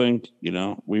is something,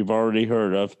 we've already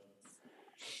heard of.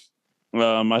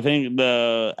 I think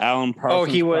the Alan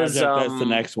Parsons he was, project, that's the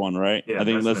next one, right? Yeah, I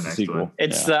think that's the sequel.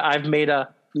 It's I've made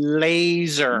a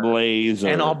laser. Laser.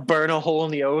 And I'll burn a hole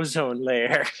in the ozone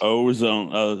layer. Ozone.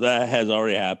 Oh, that has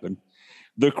already happened.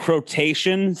 The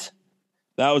Crotations,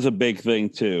 that was a big thing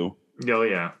too. Oh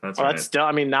yeah, that's Well, right. that's still.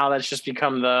 I mean, now that's just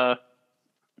become the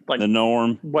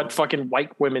norm. what fucking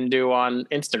white women do on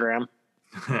Instagram.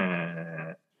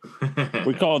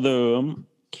 We call them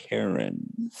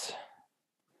Karens.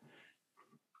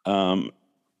 So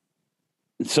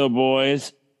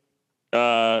boys,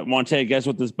 want to take a guess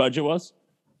what this budget was?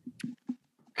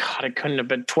 God, it couldn't have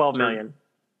been 12 million.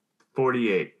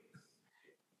 48.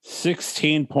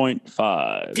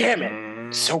 16.5. Damn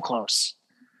it. So close.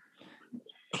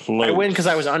 Close. I win because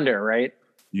I was under, right?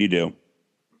 You do.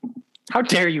 How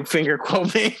dare you finger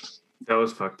quote me? That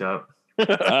was fucked up.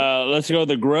 Let's go.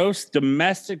 The gross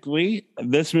domestically,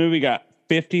 this movie got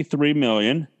 53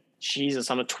 million. Jesus,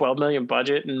 on a 12 million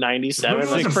budget in 97.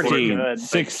 That's pretty good.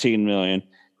 16 million.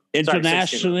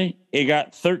 Internationally, it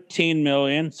got 13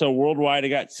 million. So worldwide, it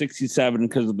got 67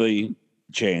 because of the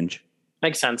change.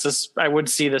 Makes sense. I would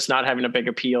see this not having a big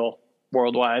appeal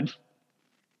worldwide.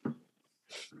 I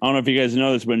don't know if you guys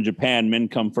know this, but in Japan, men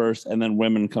come first and then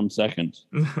women come second.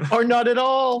 Or not at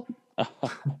all.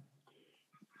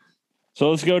 So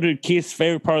let's go to Keith's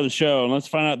favorite part of the show, and let's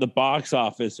find out the box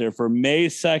office here for May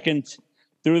 2nd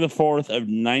through the 4th of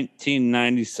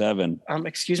 1997.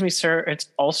 Excuse me, sir. It's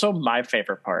also my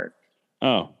favorite part.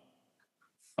 Oh.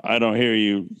 I don't hear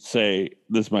you say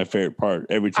this is my favorite part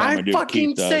every time I do. I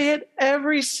fucking say it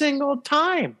every single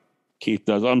time. Keith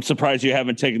does. I'm surprised you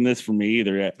haven't taken this from me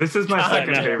either yet. This is my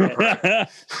second favorite part.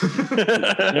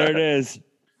 There it is.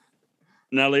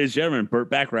 Now, ladies and gentlemen,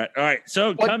 Burt Bacharach. All right,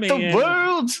 so What coming the in,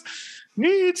 world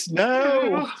needs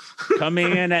now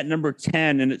coming in at number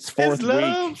 10 in its is fourth week.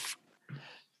 love.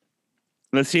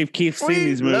 Let's see if Keith's seen Sweet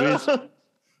these movies. love.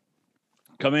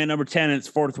 Coming in at number 10 in its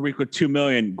fourth week with 2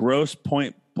 million. Gross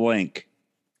Point Blank.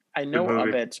 I know Good of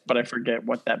movie. it, but I forget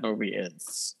what that movie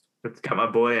is. It's got my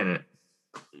boy in it.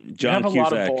 John I have a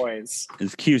lot of Cusack boys.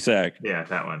 is Cusack. Yeah,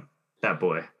 that one. That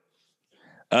boy.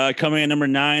 Coming in number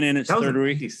 9 in its That was third in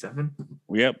week. 57.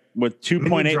 Yep, with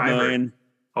 2.8 Driver. million.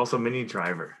 Also, Mini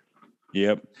Driver.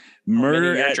 Yep.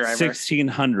 Murder Mini at Driver.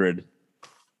 1600.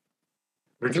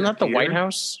 Isn't that the White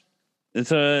House? I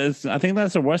think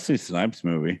that's a Wesley Snipes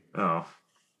movie. Oh.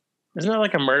 Isn't that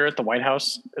like a murder at the White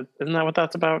House? Isn't that what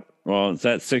that's about? Well, it's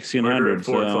at Murder 1600. at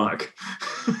 4 o'clock.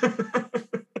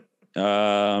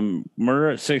 Murder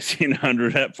at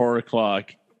 1600 at 4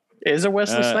 o'clock. Is a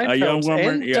Wesley Snipes a young film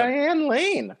woman, and yeah. Diane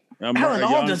Lane. Helen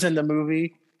Alda's in the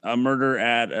movie. A murder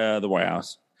at the White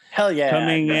House. Hell yeah.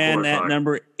 Coming at 4 in at o'clock.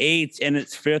 number 8 in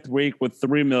its fifth week with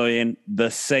 3 million. The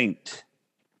Saint.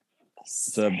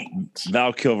 It's a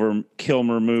Val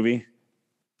Kilmer movie.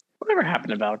 Whatever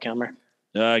happened to Val Kilmer?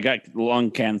 Got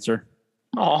lung cancer.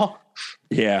 Oh,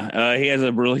 Yeah, he has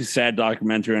a really sad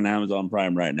documentary on Amazon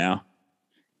Prime right now.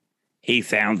 He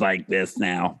sounds like this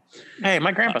now. hey,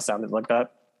 my grandpa sounded like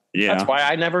that. Yeah, That's why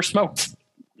I never smoked.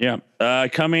 yeah.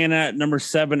 Coming in at number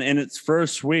 7 in its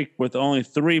first week with only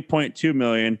 3.2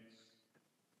 million.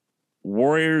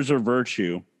 Warriors of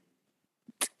Virtue.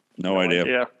 No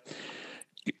idea.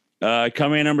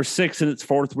 Coming in number 6 in its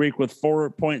fourth week with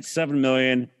 4.7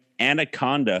 million.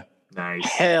 Anaconda. Nice.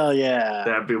 Hell yeah.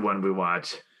 That'd be one we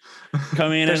watch.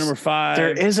 Coming in at There's- number 5.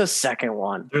 There is a second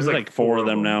one. There's like 4 of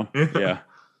them now. Yeah.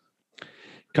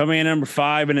 Coming in number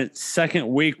 5 in its second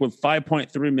week with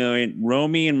 5.3 million.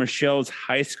 Romy and Michelle's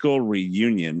high school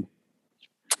reunion.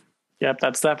 Yep,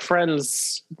 that's that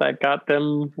Friends that got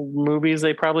them movies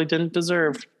they probably didn't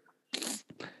deserve. I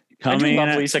do Coming love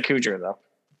in, Lisa Kudrow though.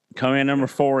 coming in number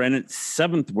 4 in its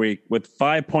seventh week with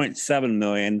 5.7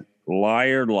 million.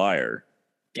 Liar, Liar.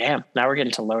 Damn, now we're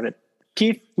getting to loaded.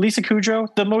 Keith, Lisa Kudrow,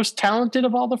 the most talented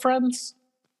of all the Friends?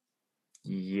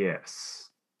 Yes.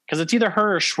 Because it's either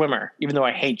her or Schwimmer, even though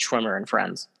I hate Schwimmer and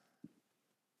Friends.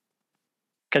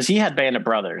 Because he had Band of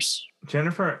Brothers.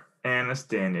 Jennifer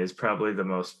Aniston is probably the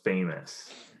most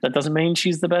famous. That doesn't mean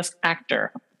she's the best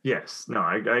actor. Yes. No,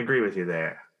 I agree with you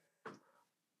there.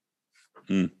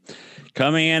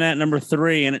 Coming in at number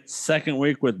 3 in its second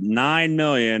week with 9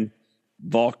 million.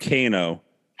 Volcano.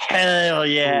 Hell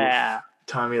yeah. Oof.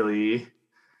 Tommy Lee.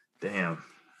 Damn.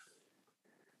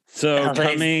 So LA's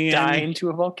coming dying to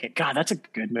a volcano. God, that's a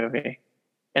good movie.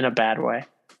 In a bad way.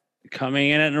 Coming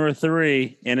in at number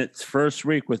 3 in its first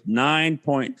week with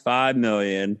 9.5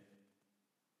 million.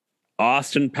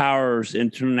 Austin Powers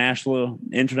International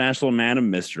Man of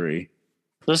Mystery.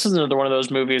 This is another one of those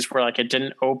movies where like it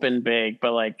didn't open big,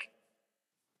 but like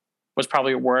was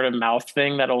probably a word of mouth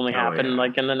thing that only happened yeah.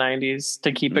 like in the 90s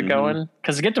to keep it going.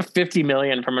 Because to get to 50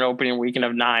 million from an opening weekend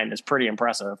of 9 is pretty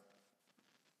impressive.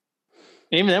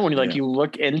 even then, when you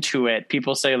look into it,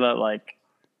 people say that like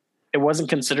it wasn't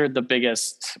considered the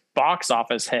biggest box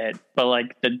office hit, but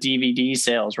like the DVD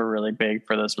sales were really big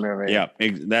for this movie. Yeah,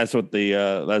 that's what they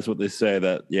say,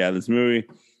 that this movie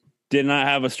did not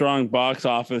have a strong box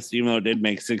office, even though it did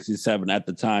make 67 at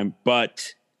the time.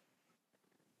 But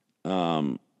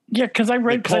because I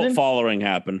read the cult following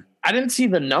happened. I didn't see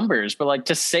the numbers, but like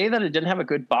to say that it didn't have a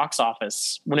good box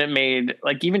office when it made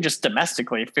like even just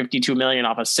domestically 52 million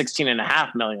off of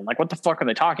 16.5 million. Like what the fuck are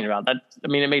they talking about?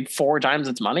 It made 4 times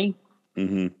its money.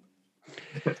 Mm-hmm.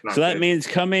 So that means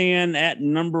coming in at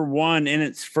number 1 in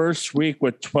its first week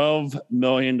with $12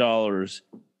 million.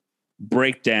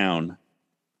 Breakdown.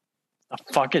 The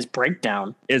fuck is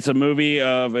Breakdown? It's a movie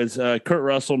it's a Kurt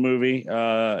Russell movie.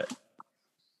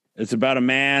 It's about a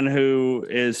man who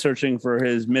is searching for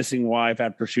his missing wife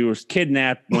after she was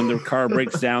kidnapped when their car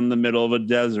breaks down in the middle of a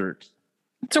desert.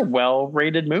 It's a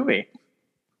well-rated movie.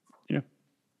 Yeah.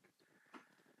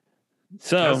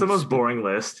 So that's the most boring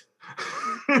list.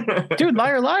 Dude,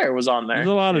 Liar Liar was on there. There's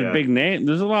a lot of big names.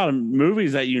 There's a lot of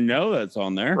movies that that's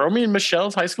on there. Romeo and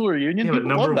Michelle's High School Reunion. Yeah, but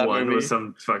number 1 movie. was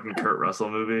some fucking Kurt Russell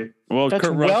movie. Well, that's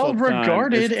Kurt Russell well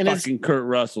regarded and fucking Kurt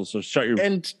Russell. So shut your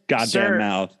goddamn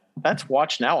mouth. That's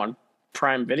watched now on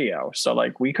Prime Video, so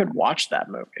like we could watch that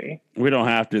movie. We don't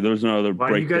have to. There's no other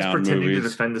breakdown movies. Why are you guys pretending to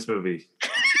defend this movie?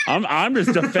 I'm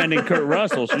just defending Kurt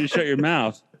Russell. So you shut your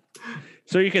mouth.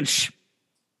 So you can.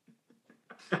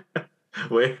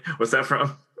 Wait, what's that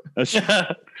from?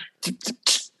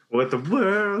 What the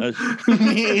world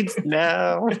needs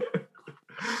now.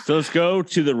 So let's go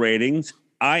to the ratings.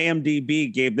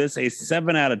 IMDb gave this a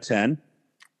 7 out of 10.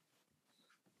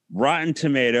 Rotten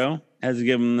Tomato has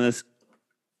given this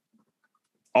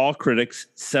all critics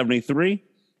 73,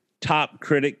 top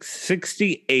critics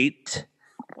 68,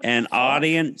 and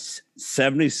audience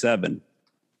 77.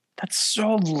 That's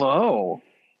so low.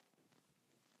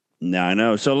 No, I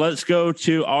know. So let's go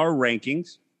to our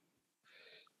rankings.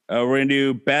 We're going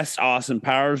to do best Austin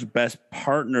Powers, best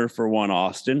partner for one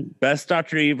Austin, best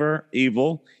Dr. Evil,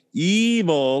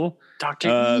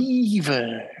 Dr.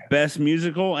 Evil, best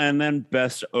musical, and then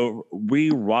best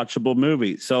rewatchable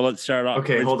movie. So let's start off.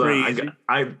 Okay, hold on.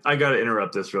 I got to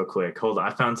interrupt this real quick. Hold on.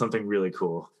 I found something really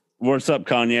cool. What's up,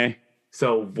 Kanye?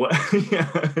 So what?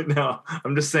 No,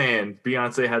 I'm just saying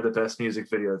Beyonce had the best music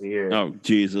video of the year. Oh,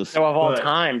 Jesus. Of all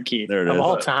time, Keith. There it is. Of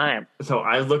all time. So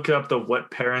I looked up the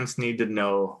What Parents Need to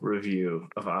Know review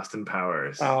of Austin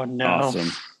Powers. Oh, no.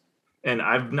 Awesome. And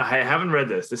I haven't read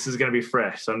this. This is going to be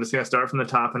fresh. So I'm just going to start from the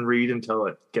top and read until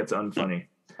it gets unfunny.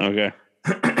 Okay.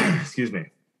 Excuse me.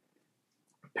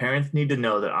 Parents need to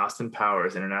know that Austin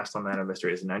Powers, International Man of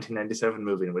Mystery, is a 1997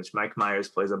 movie in which Mike Myers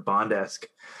plays a Bond-esque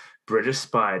British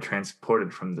spy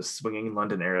transported from the swinging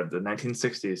London era of the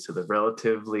 1960s to the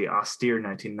relatively austere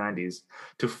 1990s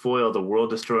to foil the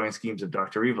world-destroying schemes of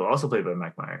Dr. Evil, also played by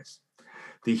Mike Myers.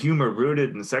 The humor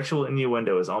rooted in sexual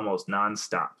innuendo is almost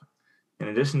non-stop. In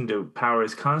addition to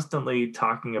Powers constantly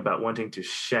talking about wanting to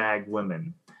shag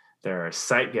women, there are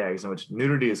sight gags in which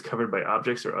nudity is covered by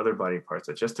objects or other body parts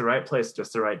at just the right place,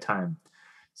 just the right time.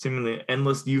 Seemingly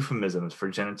endless euphemisms for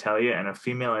genitalia and a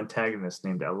female antagonist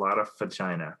named Alada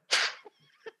Vagina.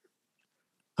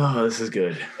 Oh, this is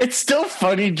good. It's still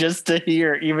funny just to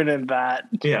hear, even in that.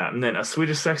 Yeah, and then a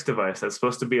Swedish sex device that's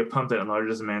supposed to be a pump that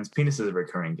enlarges a man's penis is a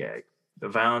recurring gag. The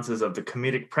violence is of the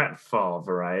comedic pratfall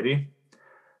variety.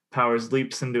 Powers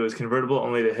leaps into his convertible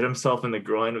only to hit himself in the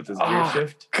groin with his gear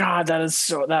shift. God,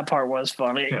 that part was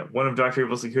funny. Yeah, one of Dr.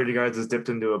 Evil's security guards is dipped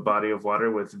into a body of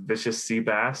water with vicious sea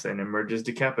bass and emerges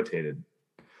decapitated.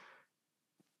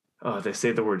 Oh, they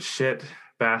say the word shit,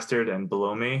 bastard, and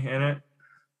below me in it.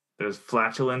 There's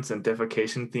flatulence and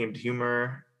defecation themed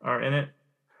humor are in it.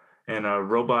 And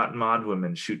robot mod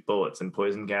women shoot bullets and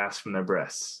poison gas from their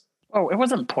breasts. Oh, it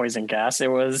wasn't poison gas. It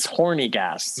was horny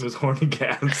gas. It was horny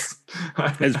gas.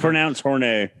 It's pronounced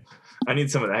horny. I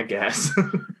need some of that gas.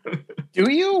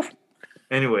 Do you?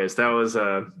 Anyways, that was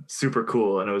super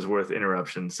cool and it was worth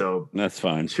interruption. So that's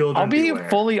fine. Children I'll be beware.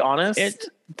 fully honest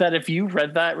that if you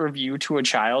read that review to a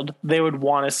child, they would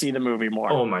want to see the movie more.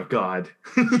 Oh my God.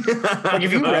 Like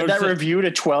if you read that review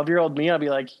to 12-year-old me, I'd be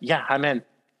like, yeah, I'm in.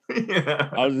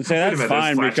 Yeah. I was going to say that's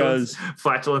fine because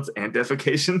flatulence and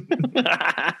defecation.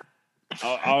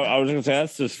 I was going to say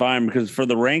that's just fine because for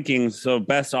the rankings, so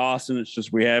best Austin, it's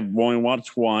just we have only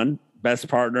watched one. Best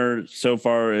partner so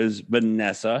far is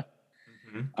Vanessa.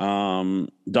 Mm-hmm.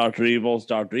 Dr. Evil's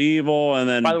Dr. Evil, and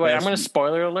then by the way, I'm going to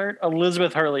spoiler alert: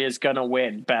 Elizabeth Hurley is going to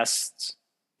win best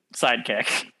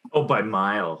sidekick. Oh, by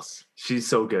miles! She's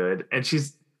so good, and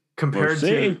she's compared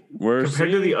to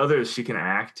the others, she can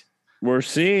act. We're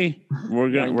just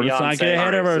not get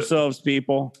ahead of ourselves,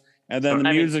 people. And then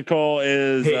the musical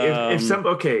is.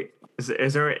 Hey,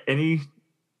 is there any?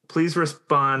 Please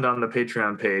respond on the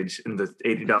Patreon page in the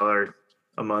 $80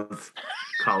 a month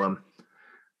column.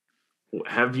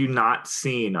 Have you not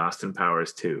seen Austin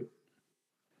Powers 2?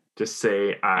 Just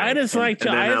say I just like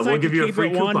to keep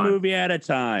it one movie at a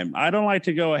time. I don't like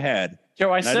to go ahead.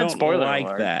 Joe, I said spoiler like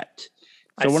alert. that.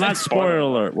 So we're not spoiler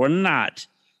alert. We're not.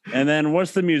 And then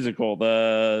what's the musical?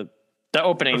 The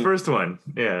opening. The first one.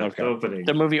 Yeah. Okay. The opening.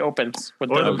 The movie opens with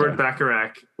the Burt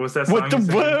Bacharach. What's that song? What the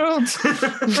world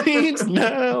needs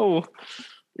now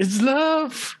is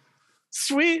love.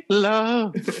 Sweet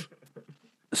love.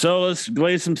 So let's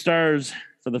glaze some stars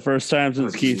for the first time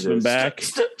since Keith's been back.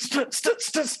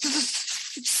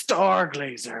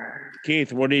 Stargazer.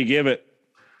 Keith, what do you give it?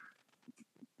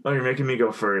 Oh, you're making me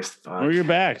go first. Fuck. Well, you're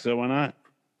back, so why not?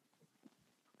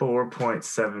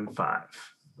 4.75.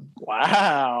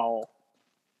 Wow.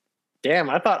 Damn,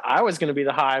 I thought I was going to be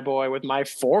the high boy with my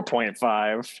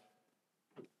 4.5.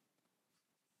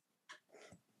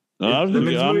 The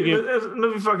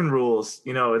movie fucking rules.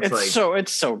 You know,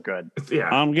 it's so good. Yeah.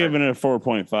 I'm giving it a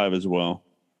 4.5 as well.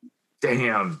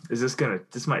 Damn.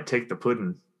 This might take the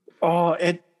pudding. Oh,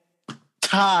 it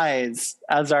ties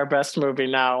as our best movie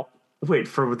now. Wait,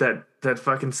 for that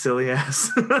fucking silly ass.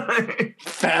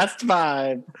 Fast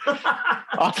Five.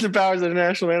 Austin Powers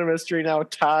International Anime Mystery now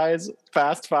ties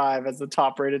Fast Five as the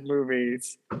top rated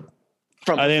movies.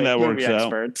 I think that works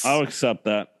experts. out. I'll accept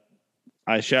that.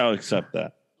 I shall accept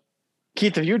that.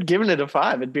 Keith, if you'd given it a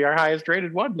 5, it'd be our highest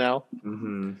rated one now.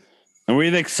 Mm-hmm. And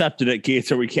we've accepted it, Keith,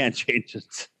 so we can't change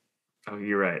it. Oh,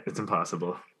 you're right. It's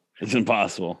impossible. It's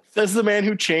impossible. Says the man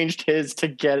who changed his to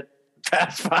get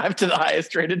Fast Five to the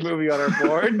highest rated movie on our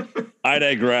board. I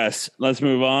digress. Let's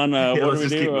move on. What do we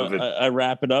do? I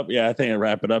wrap it up. Yeah, I think I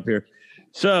wrap it up here.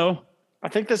 So I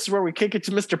think this is where we kick it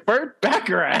to Mr. Burt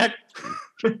Bacharach.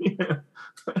 Yeah.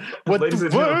 What the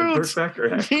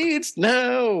world needs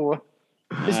now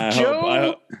is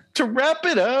Joe to wrap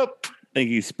it up. I think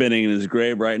he's spinning in his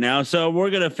grave right now. So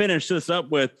we're going to finish this up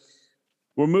with,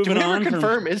 we're moving on. Did we ever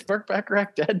confirm, is Burt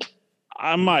Bacharach dead?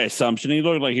 My assumption. He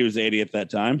looked like he was 80 at that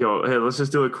time. Yo, hey, let's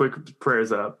just do a quick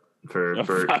prayers up for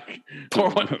Burt.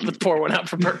 Let's pour one out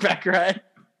for Burt Bacharach.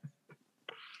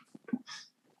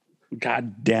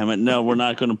 God damn it. No, we're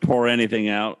not going to pour anything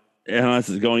out unless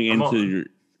it's going into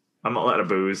I'm all out of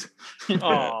booze.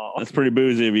 Oh, that's pretty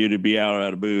boozy of you to be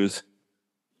out of booze.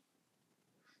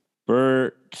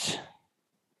 Burt.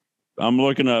 I'm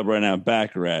looking up right now.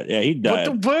 Baccarat. Yeah, he died.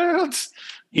 What the world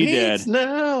he needs dead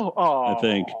now. Oh, I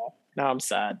think. Now I'm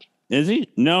sad. Is he?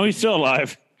 No, he's still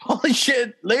alive. Holy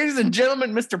shit. Ladies and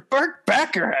gentlemen, Mr. Burt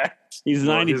Bacharach. He's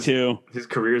 92. His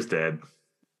career's dead.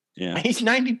 Yeah. He's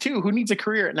 92. Who needs a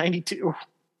career at 92?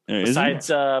 Besides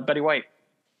Betty White.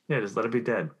 Yeah, just let it be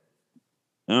dead.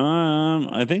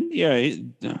 I think,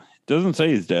 it doesn't say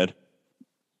he's dead.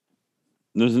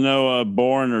 There's no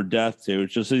born or death to.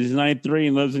 It's just he's 93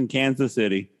 and lives in Kansas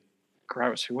City.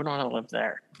 Gross. Who would want to live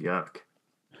there? Yuck.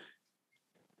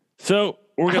 So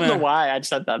I don't know why I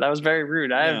said that. That was very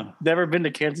rude. I've never been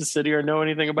to Kansas City or know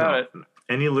anything about it.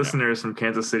 Any listeners from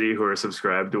Kansas City who are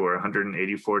subscribed to our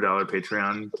 $184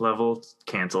 Patreon level,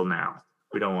 cancel now.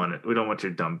 We don't want it. We don't want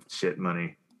your dumb shit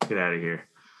money. Get out of here.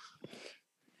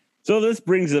 So this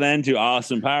brings an end to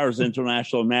Austin Powers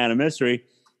International Man of Mystery.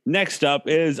 Next up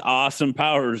is Austin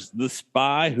Powers, The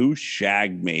Spy Who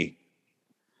Shagged Me.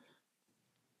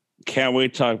 Can't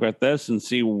wait to talk about this and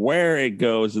see where it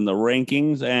goes in the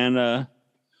rankings. And,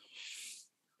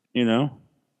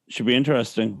 should be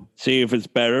interesting. See if it's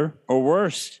better or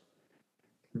worse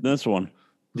than this one.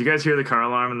 Do you guys hear the car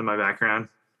alarm in my background?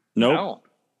 Nope. No.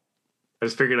 I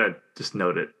just figured I'd just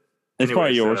note it. It's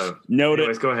probably yours. Note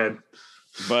it. Go ahead.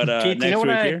 But Keith, next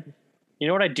week here. You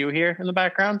know what I do hear in the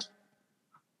background?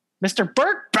 Mr.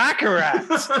 Burt Bacharach.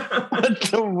 What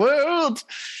the world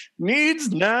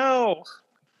needs now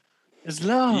is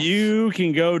love. You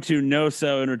can go to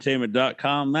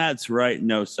nocellentertainment.com. That's right,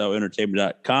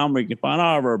 nocellentertainment.com, where you can find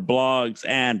all of our blogs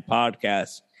and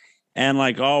podcasts. And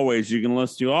like always, you can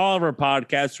listen to all of our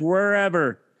podcasts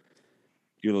wherever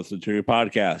you listen to your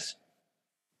podcasts.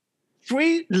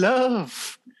 Sweet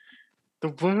love. The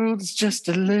world's just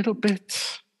a little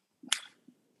bit.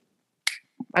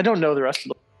 I don't know the rest of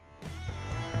the